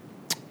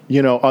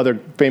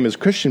famous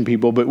Christian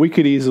people, but we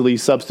could easily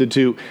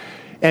substitute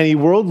any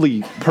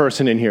worldly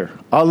person in here.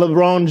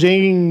 LeBron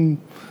James,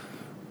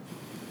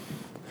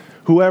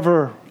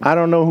 whoever. I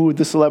don't know who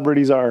the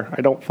celebrities are.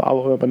 I don't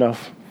follow up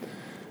enough.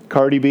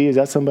 Cardi B, is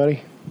that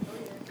somebody?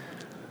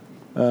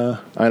 I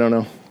don't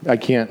know. I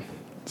can't,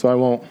 so I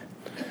won't.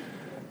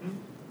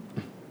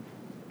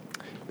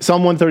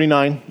 Psalm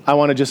 139.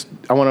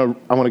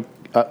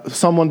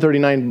 Psalm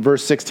 139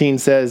 verse 16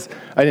 says,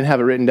 I didn't have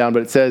it written down,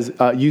 but it says,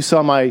 you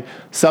saw my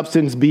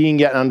substance being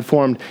yet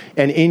unformed,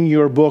 and in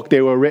your book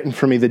they were written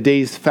for me, the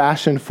days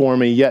fashioned for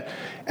me, yet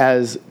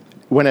as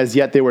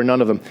yet there were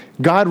none of them.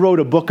 God wrote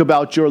a book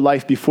about your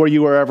life before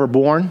you were ever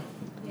born,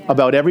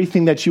 about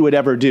everything that you would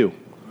ever do.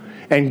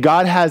 And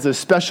God has a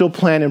special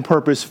plan and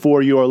purpose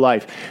for your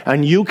life.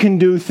 And you can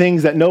do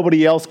things that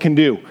nobody else can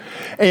do.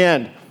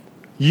 And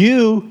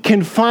you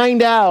can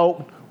find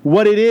out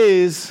what it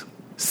is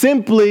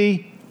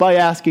simply by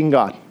asking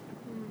God.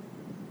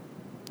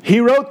 He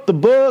wrote the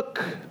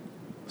book.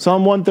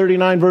 Psalm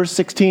 139, verse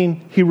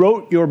 16. He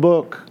wrote your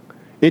book.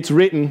 It's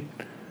written.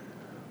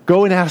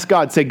 Go and ask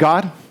God. Say,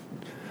 God,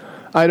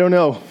 I don't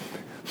know.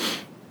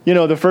 You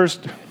know, the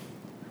first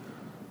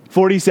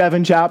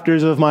 47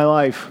 chapters of my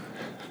life,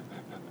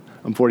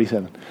 I'm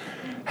 47,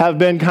 have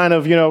been kind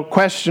of,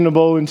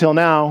 questionable until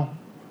now.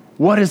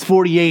 What does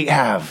 48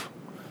 have?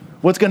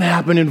 What's going to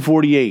happen in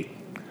 48?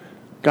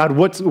 God,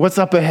 what's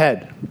up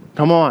ahead?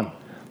 Come on.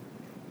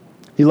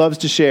 He loves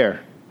to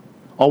share.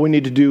 All we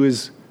need to do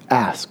is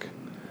ask.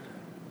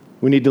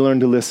 We need to learn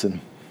to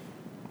listen.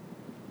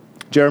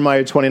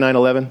 Jeremiah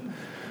 29:11.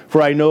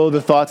 For I know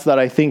the thoughts that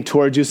I think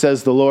towards you,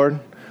 says the Lord,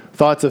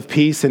 thoughts of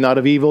peace and not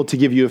of evil, to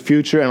give you a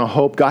future and a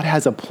hope. God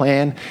has a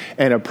plan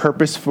and a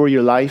purpose for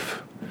your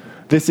life.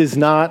 This is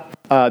not,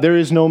 there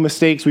is no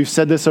mistakes. We've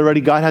said this already.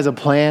 God has a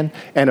plan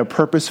and a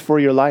purpose for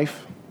your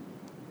life.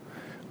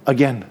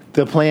 Again,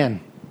 the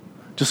plan.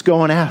 Just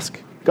go and ask.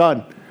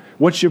 God,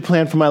 what's your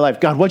plan for my life?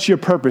 God, what's your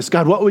purpose?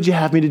 God, what would you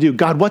have me to do?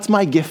 God, what's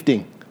my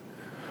gifting?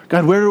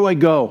 God, where do I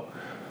go?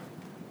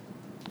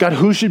 God,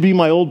 who should be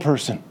my old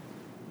person?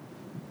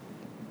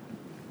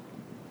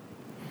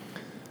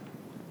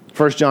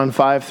 1 John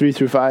 5,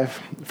 3-5.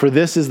 For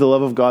this is the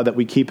love of God, that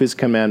we keep his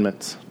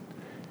commandments.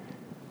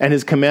 And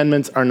his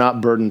commandments are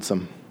not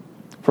burdensome.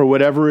 For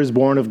whatever is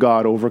born of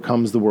God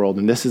overcomes the world.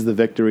 And this is the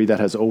victory that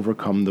has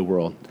overcome the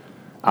world,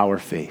 our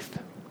faith.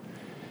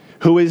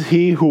 Who is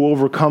he who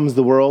overcomes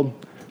the world?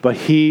 But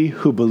he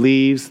who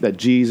believes that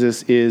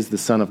Jesus is the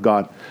Son of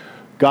God.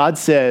 God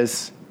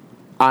says,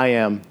 I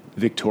am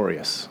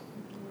victorious.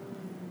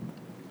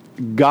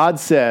 God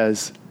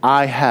says,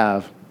 I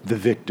have the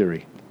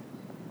victory.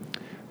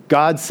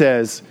 God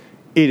says,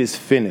 it is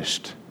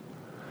finished.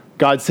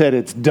 God said,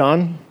 it's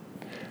done.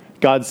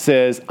 God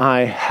says,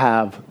 I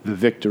have the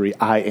victory.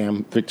 I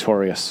am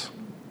victorious.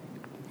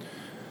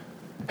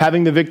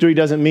 Having the victory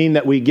doesn't mean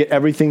that we get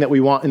everything that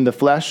we want in the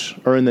flesh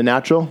or in the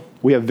natural.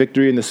 We have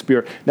victory in the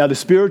spirit. Now, the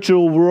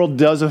spiritual world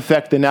does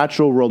affect the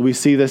natural world. We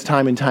see this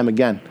time and time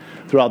again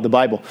throughout the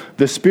Bible.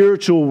 The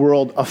spiritual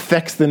world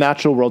affects the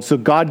natural world. So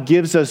God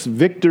gives us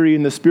victory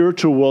in the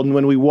spiritual world. And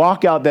when we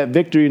walk out that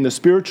victory in the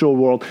spiritual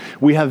world,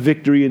 we have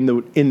victory in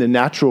the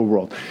natural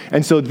world.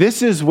 And so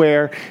this is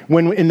where,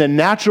 when in the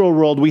natural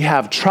world we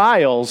have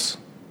trials,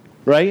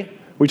 right?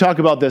 We talk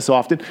about this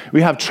often.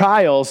 We have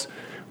trials.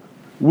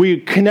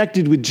 We're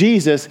connected with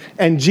Jesus,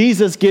 and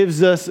Jesus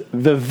gives us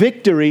the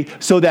victory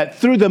so that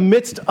through the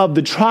midst of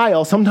the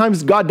trial,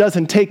 sometimes God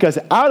doesn't take us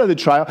out of the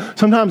trial,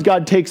 sometimes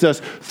God takes us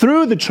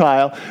through the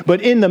trial, but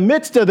in the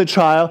midst of the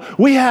trial,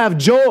 we have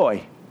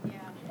joy.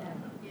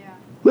 Yeah.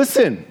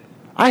 Listen,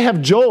 I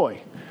have joy.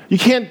 You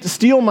can't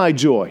steal my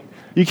joy.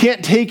 You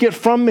can't take it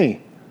from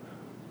me.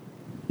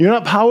 You're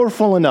not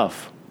powerful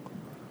enough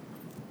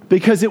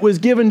because it was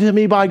given to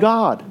me by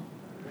God.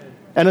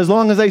 And as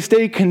long as I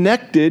stay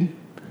connected,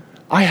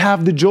 I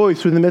have the joy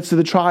through the midst of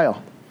the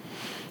trial.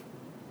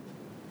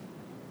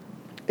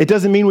 It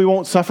doesn't mean we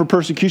won't suffer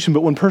persecution,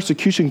 but when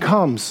persecution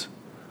comes,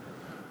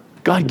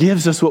 God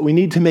gives us what we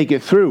need to make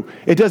it through.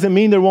 It doesn't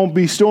mean there won't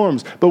be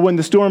storms, but when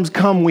the storms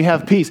come, we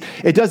have peace.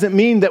 It doesn't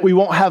mean that we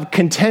won't have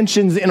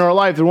contentions in our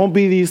life. There won't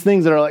be these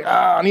things that are like,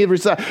 on either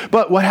side.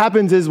 But what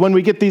happens is when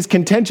we get these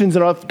contentions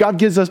in our life, God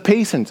gives us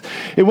patience.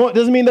 It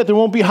doesn't mean that there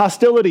won't be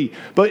hostility,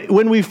 but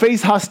when we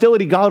face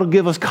hostility, God will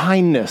give us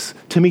kindness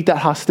to meet that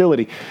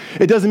hostility.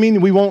 It doesn't mean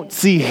that we won't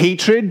see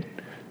hatred.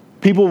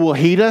 People will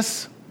hate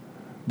us,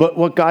 but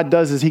what God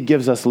does is he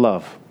gives us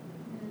love.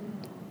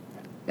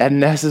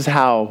 And this is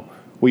how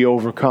we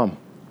overcome.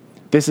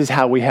 This is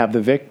how we have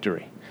the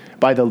victory.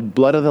 By the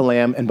blood of the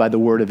Lamb and by the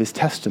word of his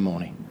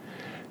testimony.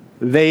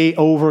 They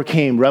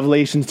overcame.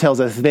 Revelation tells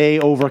us they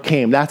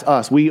overcame. That's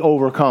us. We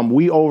overcome.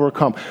 We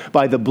overcome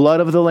by the blood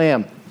of the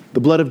Lamb, the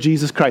blood of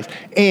Jesus Christ,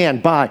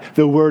 and by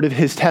the word of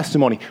his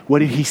testimony. What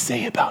did he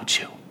say about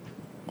you?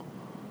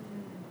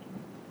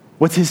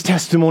 What's his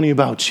testimony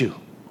about you?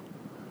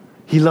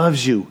 He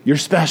loves you. You're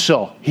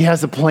special. He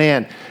has a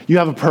plan. You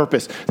have a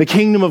purpose. The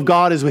kingdom of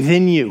God is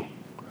within you.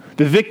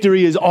 The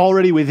victory is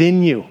already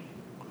within you.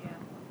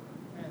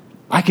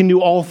 I can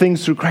do all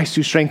things through Christ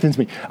who strengthens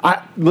me.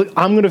 I'm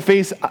going to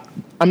face,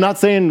 I'm not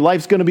saying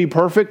life's going to be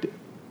perfect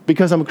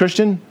because I'm a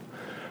Christian,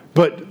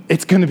 but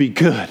it's going to be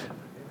good.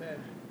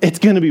 Amen. It's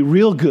going to be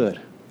real good.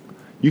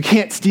 You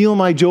can't steal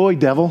my joy,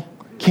 devil.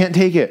 Can't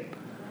take it.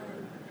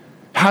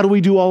 How do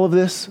we do all of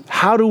this?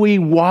 How do we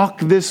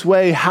walk this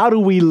way? How do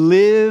we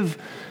live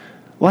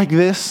like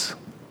this?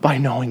 By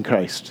knowing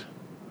Christ.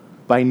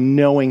 By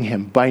knowing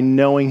him. By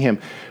knowing him.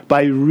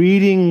 By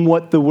reading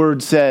what the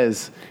word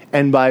says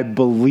and by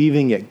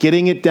believing it.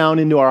 Getting it down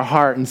into our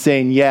heart and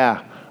saying,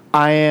 yeah,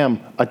 I am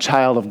a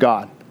child of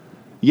God.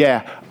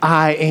 Yeah,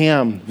 I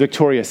am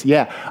victorious.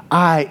 Yeah,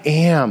 I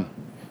am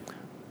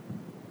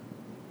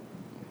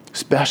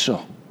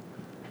special.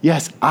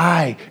 Yes,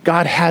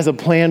 God has a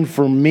plan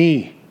for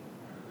me.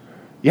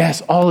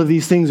 Yes, all of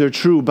these things are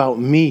true about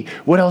me.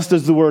 What else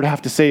does the word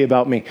have to say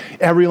about me?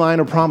 Every line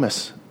of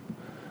promise.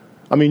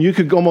 I mean, you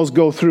could almost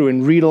go through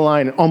and read a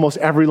line, and almost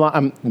every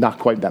line, not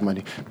quite that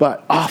many,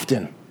 but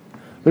often.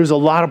 There's a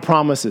lot of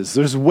promises.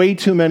 There's way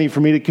too many for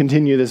me to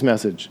continue this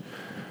message.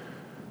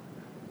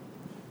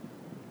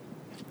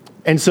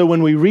 And so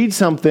when we read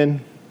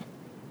something,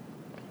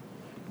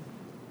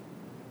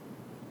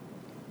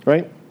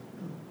 right?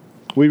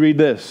 We read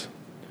this.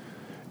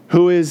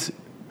 Who is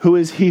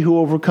he who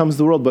overcomes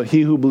the world but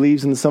he who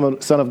believes in the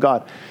Son of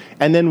God?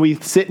 And then we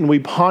sit and we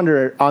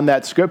ponder on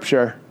that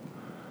scripture.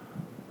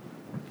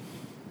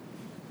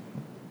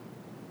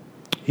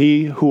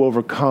 He who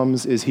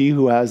overcomes is he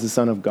who has the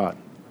Son of God.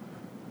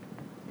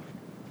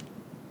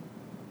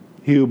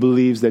 He who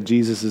believes that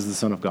Jesus is the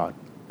Son of God.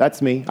 That's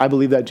me. I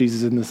believe that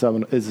Jesus is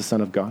the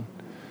Son of God.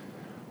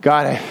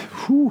 God,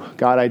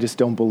 I just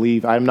don't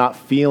believe. I'm not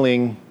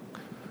feeling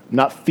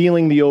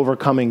the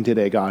overcoming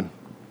today, God.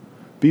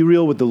 Be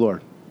real with the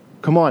Lord.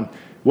 Come on.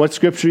 What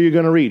scripture are you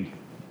going to read?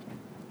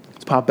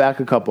 Let's pop back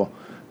a couple.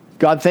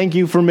 God, thank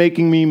you for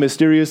making me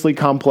mysteriously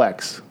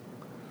complex.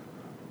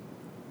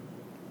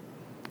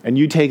 And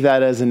you take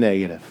that as a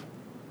negative.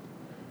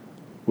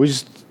 We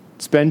just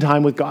spend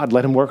time with God.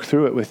 Let him work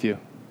through it with you.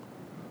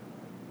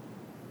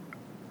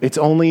 It's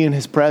only in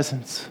his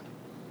presence.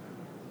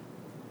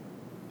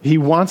 He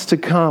wants to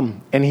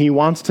come and he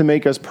wants to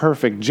make us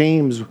perfect.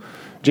 James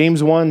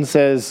 1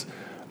 says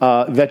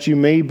that you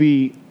may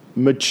be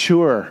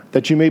mature,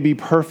 that you may be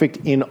perfect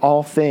in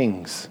all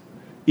things,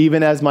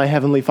 even as my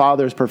heavenly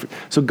Father is perfect.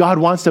 So God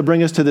wants to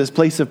bring us to this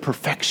place of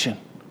perfection.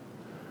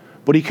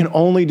 But he can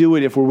only do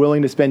it if we're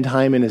willing to spend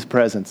time in his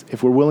presence,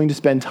 if we're willing to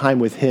spend time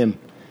with him.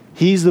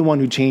 He's the one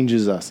who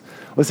changes us.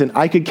 Listen,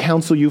 I could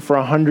counsel you for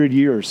 100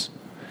 years.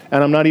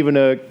 And I'm not even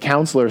a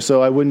counselor,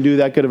 so I wouldn't do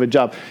that good of a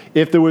job.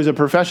 If there was a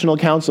professional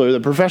counselor, the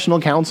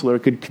professional counselor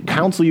could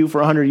counsel you for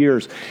 100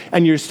 years,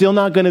 and you're still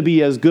not going to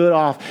be as good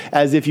off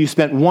as if you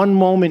spent one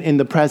moment in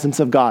the presence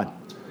of God.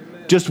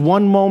 Amen. Just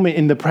one moment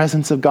in the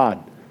presence of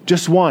God.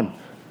 Just one.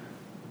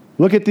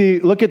 Look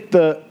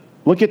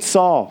at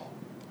Saul,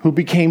 who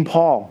became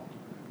Paul.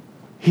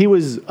 He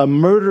was a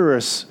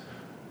murderous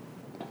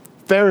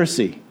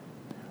Pharisee.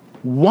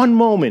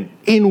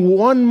 In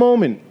one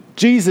moment,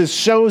 Jesus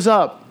shows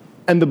up.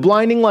 And the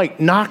blinding light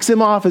knocks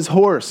him off his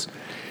horse.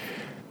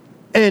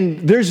 And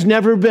there's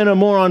never been a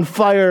more on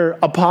fire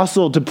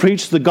apostle to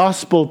preach the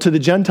gospel to the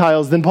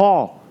Gentiles than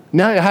Paul.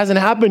 Now, it hasn't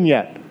happened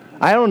yet.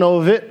 I don't know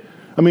of it.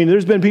 I mean,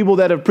 there's been people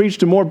that have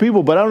preached to more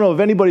people, but I don't know if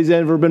anybody's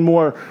ever been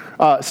more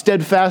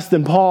steadfast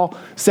than Paul.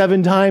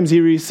 7 times he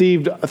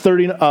received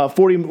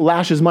 40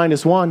 lashes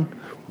minus 1.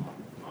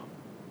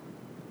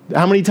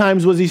 How many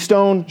times was he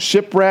stoned,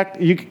 shipwrecked?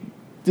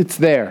 It's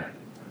there.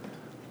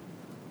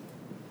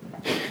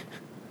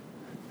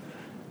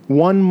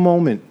 One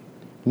moment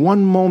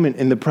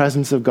in the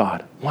presence of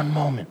God. One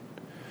moment.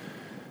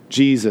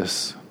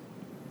 Jesus.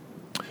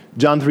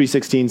 John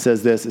 3:16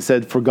 says this. It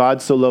said, "For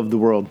God so loved the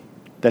world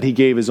that he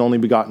gave his only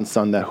begotten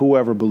Son, that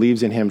whoever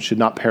believes in him should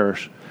not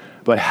perish,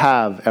 but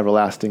have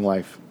everlasting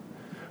life.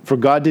 For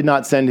God did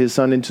not send his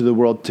Son into the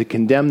world to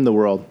condemn the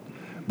world,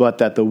 but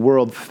that the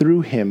world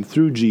through him,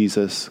 through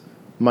Jesus,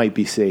 might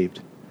be saved."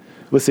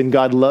 Listen,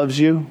 God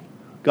loves you.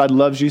 God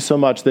loves you so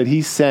much that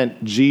he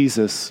sent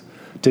Jesus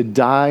to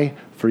die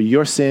for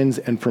your sins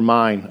and for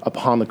mine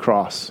upon the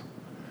cross.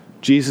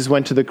 Jesus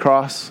went to the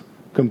cross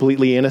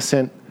completely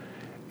innocent,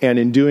 and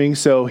in doing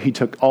so, he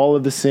took all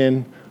of the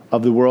sin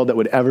of the world that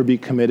would ever be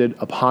committed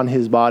upon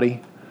his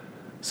body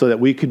so that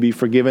we could be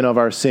forgiven of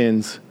our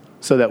sins,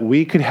 so that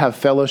we could have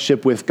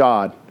fellowship with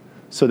God,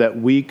 so that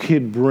we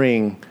could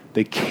bring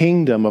the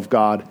kingdom of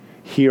God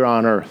here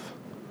on earth.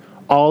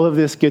 All of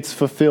this gets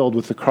fulfilled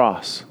with the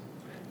cross,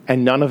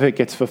 and none of it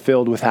gets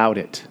fulfilled without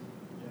it.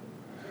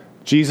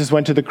 Jesus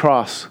went to the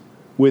cross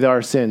with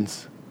our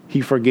sins. He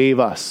forgave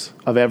us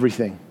of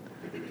everything.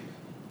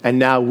 And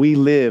now we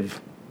live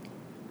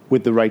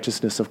with the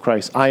righteousness of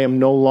Christ. I am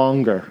no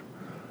longer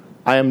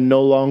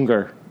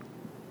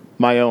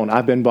my own.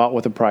 I've been bought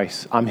with a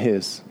price. I'm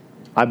his.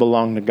 I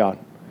belong to God.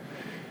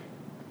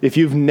 If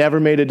you've never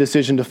made a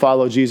decision to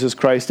follow Jesus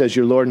Christ as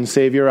your Lord and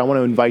Savior, I want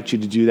to invite you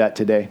to do that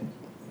today.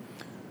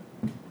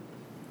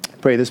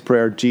 Pray this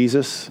prayer.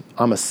 Jesus,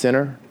 I'm a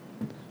sinner.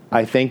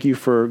 I thank you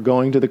for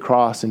going to the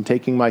cross and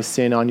taking my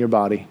sin on your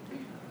body.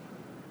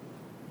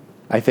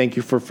 I thank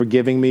you for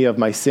forgiving me of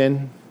my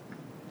sin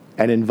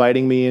and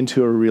inviting me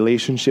into a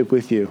relationship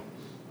with you.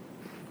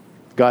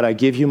 God, I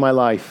give you my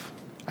life,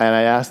 and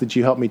I ask that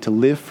you help me to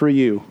live for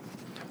you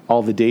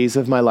all the days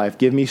of my life.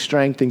 Give me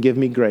strength and give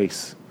me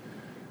grace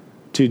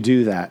to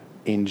do that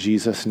in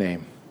Jesus'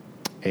 name.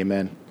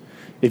 Amen.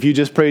 If you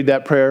just prayed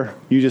that prayer,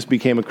 you just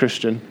became a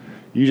Christian.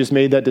 You just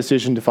made that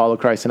decision to follow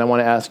Christ, and I want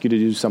to ask you to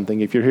do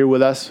something. If you're here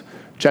with us,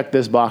 check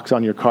this box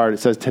on your card. It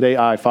says, "Today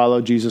I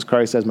follow Jesus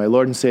Christ as my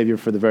Lord and Savior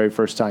for the very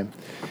first time."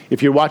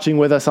 If you're watching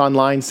with us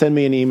online, send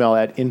me an email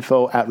at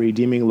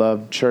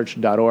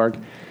info@redeeminglovechurch.org,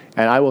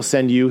 and I will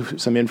send you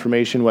some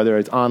information, whether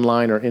it's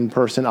online or in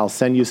person. I'll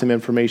send you some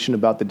information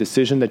about the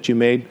decision that you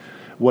made,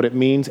 what it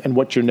means, and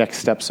what your next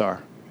steps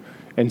are.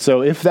 And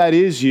so if that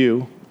is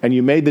you, and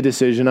you made the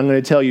decision, I'm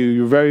going to tell you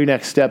your very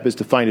next step is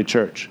to find a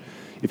church.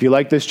 If you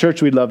like this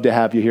church, we'd love to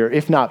have you here.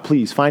 If not,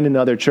 please find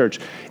another church.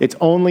 It's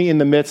only in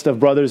the midst of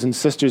brothers and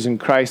sisters in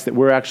Christ that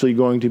we're actually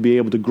going to be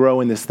able to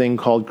grow in this thing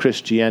called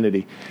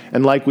Christianity.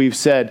 And like we've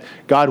said,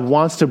 God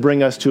wants to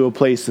bring us to a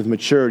place of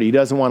maturity. He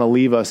doesn't want to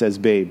leave us as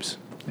babes.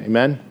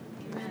 Amen?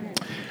 Amen.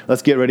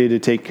 Let's get ready to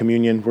take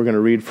communion. We're going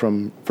to read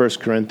from 1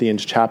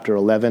 Corinthians chapter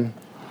 11.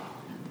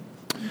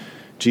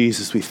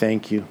 Jesus, we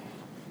thank you.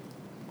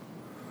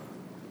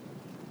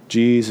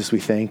 Jesus, we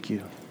thank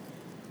you.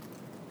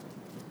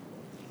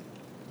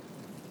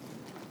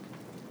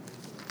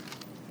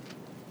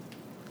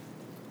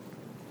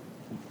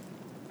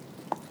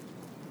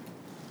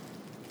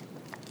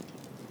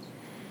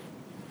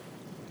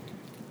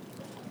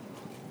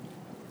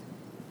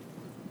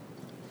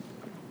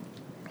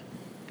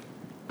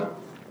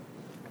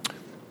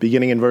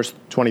 Beginning in verse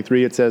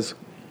 23, it says,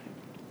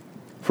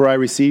 "For I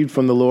received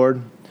from the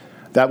Lord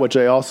that which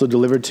I also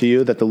delivered to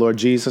you, that the Lord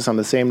Jesus, on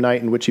the same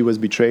night in which he was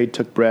betrayed,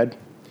 took bread.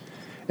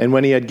 And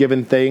when he had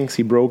given thanks,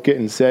 he broke it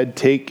and said,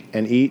 'Take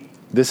and eat.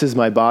 This is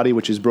my body,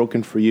 which is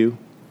broken for you.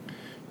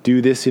 Do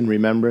this in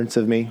remembrance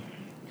of me.'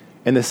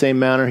 In the same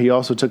manner, he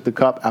also took the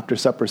cup after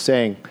supper,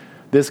 saying,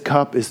 'This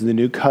cup is the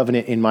new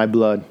covenant in my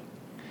blood.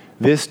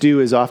 This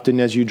do as often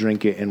as you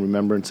drink it in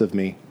remembrance of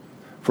me.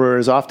 For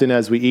as often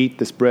as we eat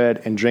this bread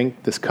and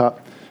drink this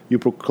cup, you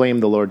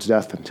proclaim the Lord's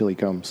death until he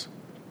comes.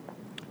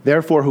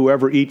 Therefore,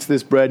 whoever eats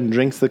this bread and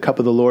drinks the cup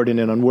of the Lord in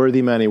an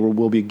unworthy manner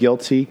will be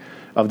guilty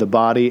of the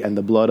body and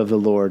the blood of the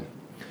Lord.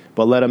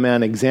 But let a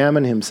man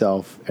examine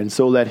himself, and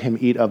so let him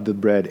eat of the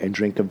bread and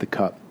drink of the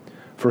cup.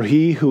 For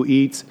he who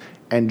eats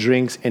and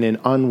drinks in an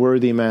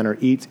unworthy manner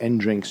eats and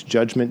drinks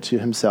judgment to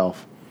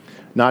himself,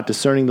 not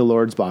discerning the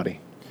Lord's body.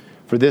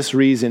 For this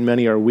reason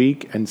many are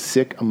weak and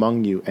sick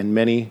among you, and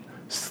many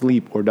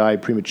sleep or die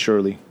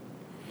prematurely.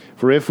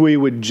 For if we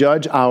would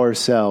judge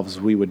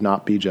ourselves, we would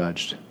not be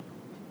judged.'"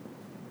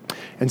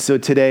 And so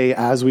today,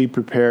 as we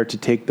prepare to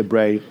take the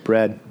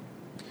bread,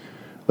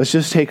 let's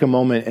just take a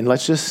moment and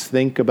let's just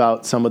think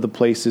about some of the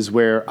places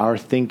where our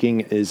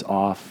thinking is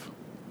off,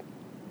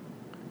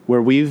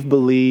 where we've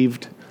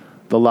believed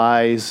the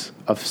lies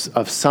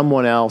of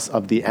someone else,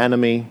 of the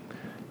enemy,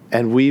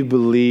 and we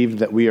believed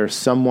that we are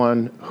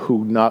someone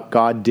who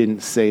God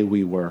didn't say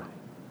we were.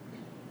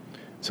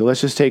 So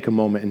let's just take a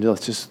moment and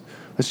let's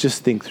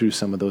just think through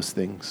some of those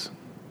things.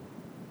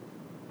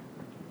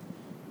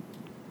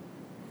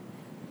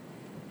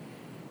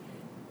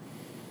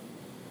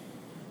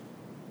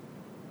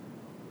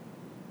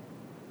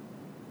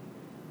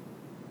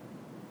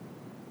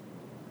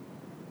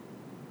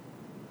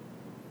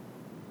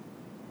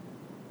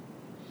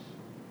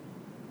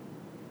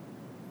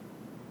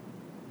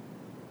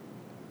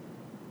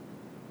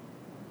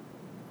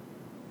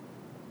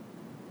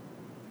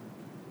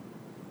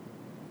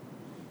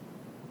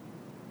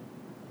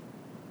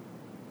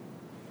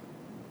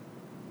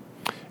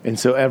 And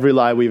so every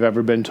lie we've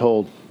ever been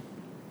told,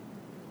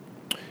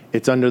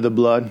 it's under the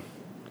blood.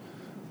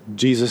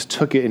 Jesus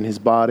took it in his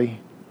body,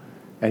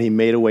 and he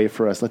made a way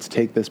for us. Let's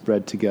take this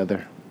bread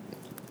together.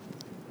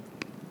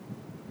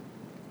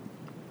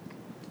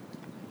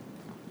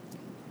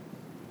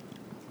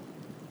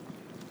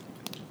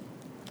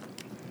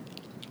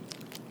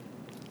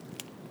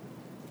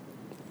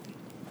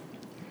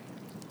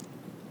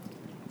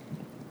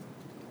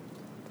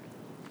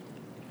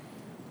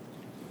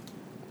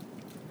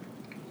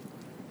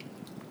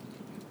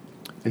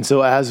 And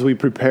so as we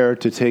prepare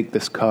to take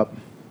this cup,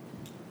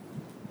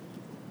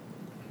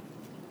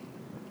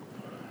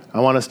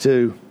 I want us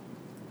to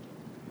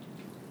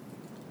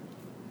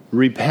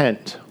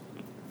repent.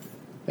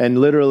 And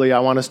literally, I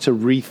want us to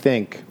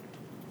rethink.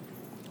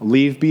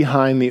 Leave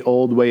behind the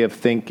old way of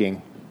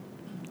thinking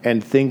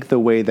and think the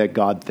way that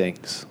God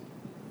thinks.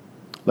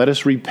 Let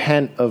us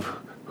repent of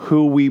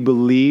who we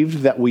believed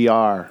that we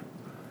are,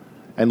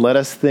 and let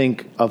us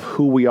think of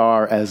who we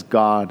are as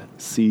God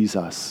sees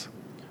us.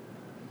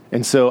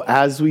 And so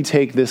as we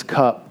take this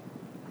cup,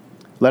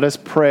 let us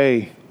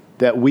pray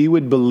that we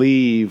would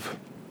believe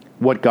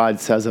what God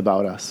says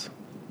about us.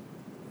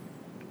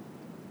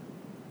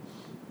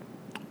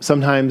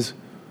 Sometimes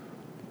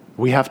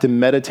we have to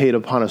meditate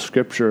upon a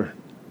scripture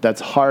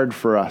that's hard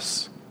for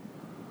us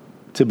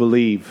to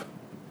believe.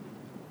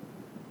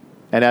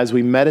 And as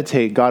we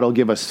meditate, God will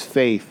give us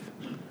faith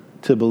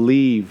to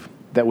believe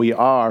that we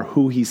are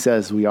who he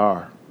says we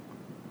are.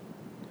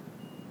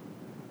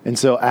 And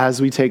so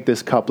as we take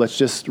this cup, let's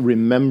just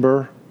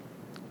remember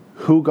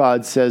who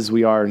God says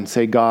we are and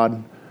say,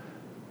 God,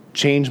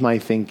 change my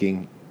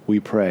thinking, we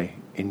pray.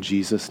 In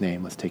Jesus'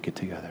 name, let's take it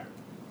together.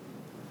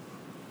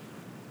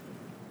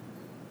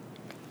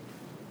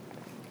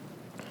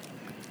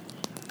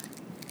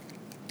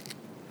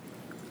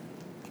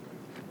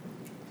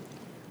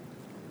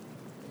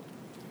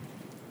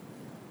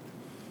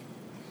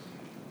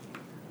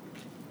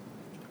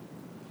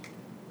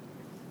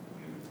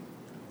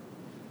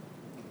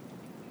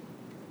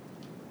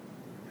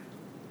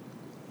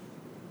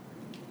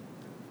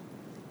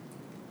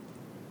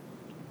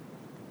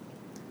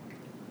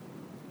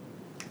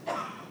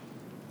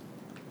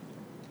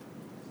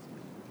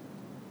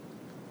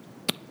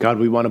 God,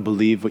 we want to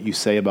believe what you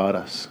say about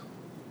us.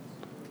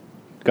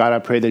 God, I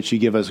pray that you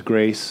give us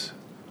grace,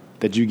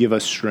 that you give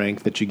us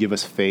strength, that you give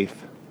us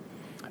faith,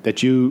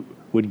 that you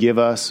would give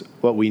us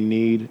what we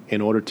need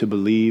in order to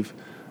believe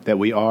that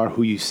we are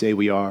who you say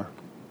we are,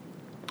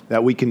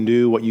 that we can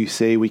do what you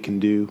say we can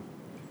do,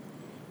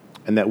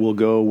 and that we'll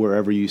go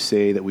wherever you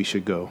say that we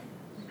should go.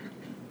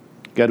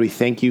 God, we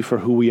thank you for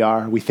who we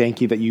are. We thank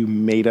you that you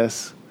made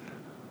us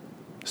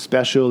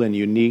special and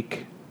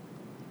unique,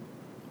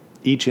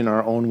 each in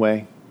our own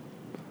way.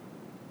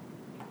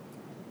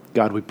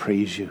 God, we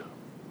praise you.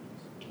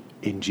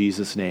 In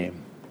Jesus'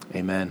 name,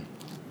 amen.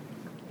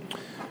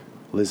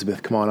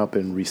 Elizabeth, come on up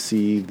and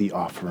receive the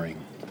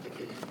offering.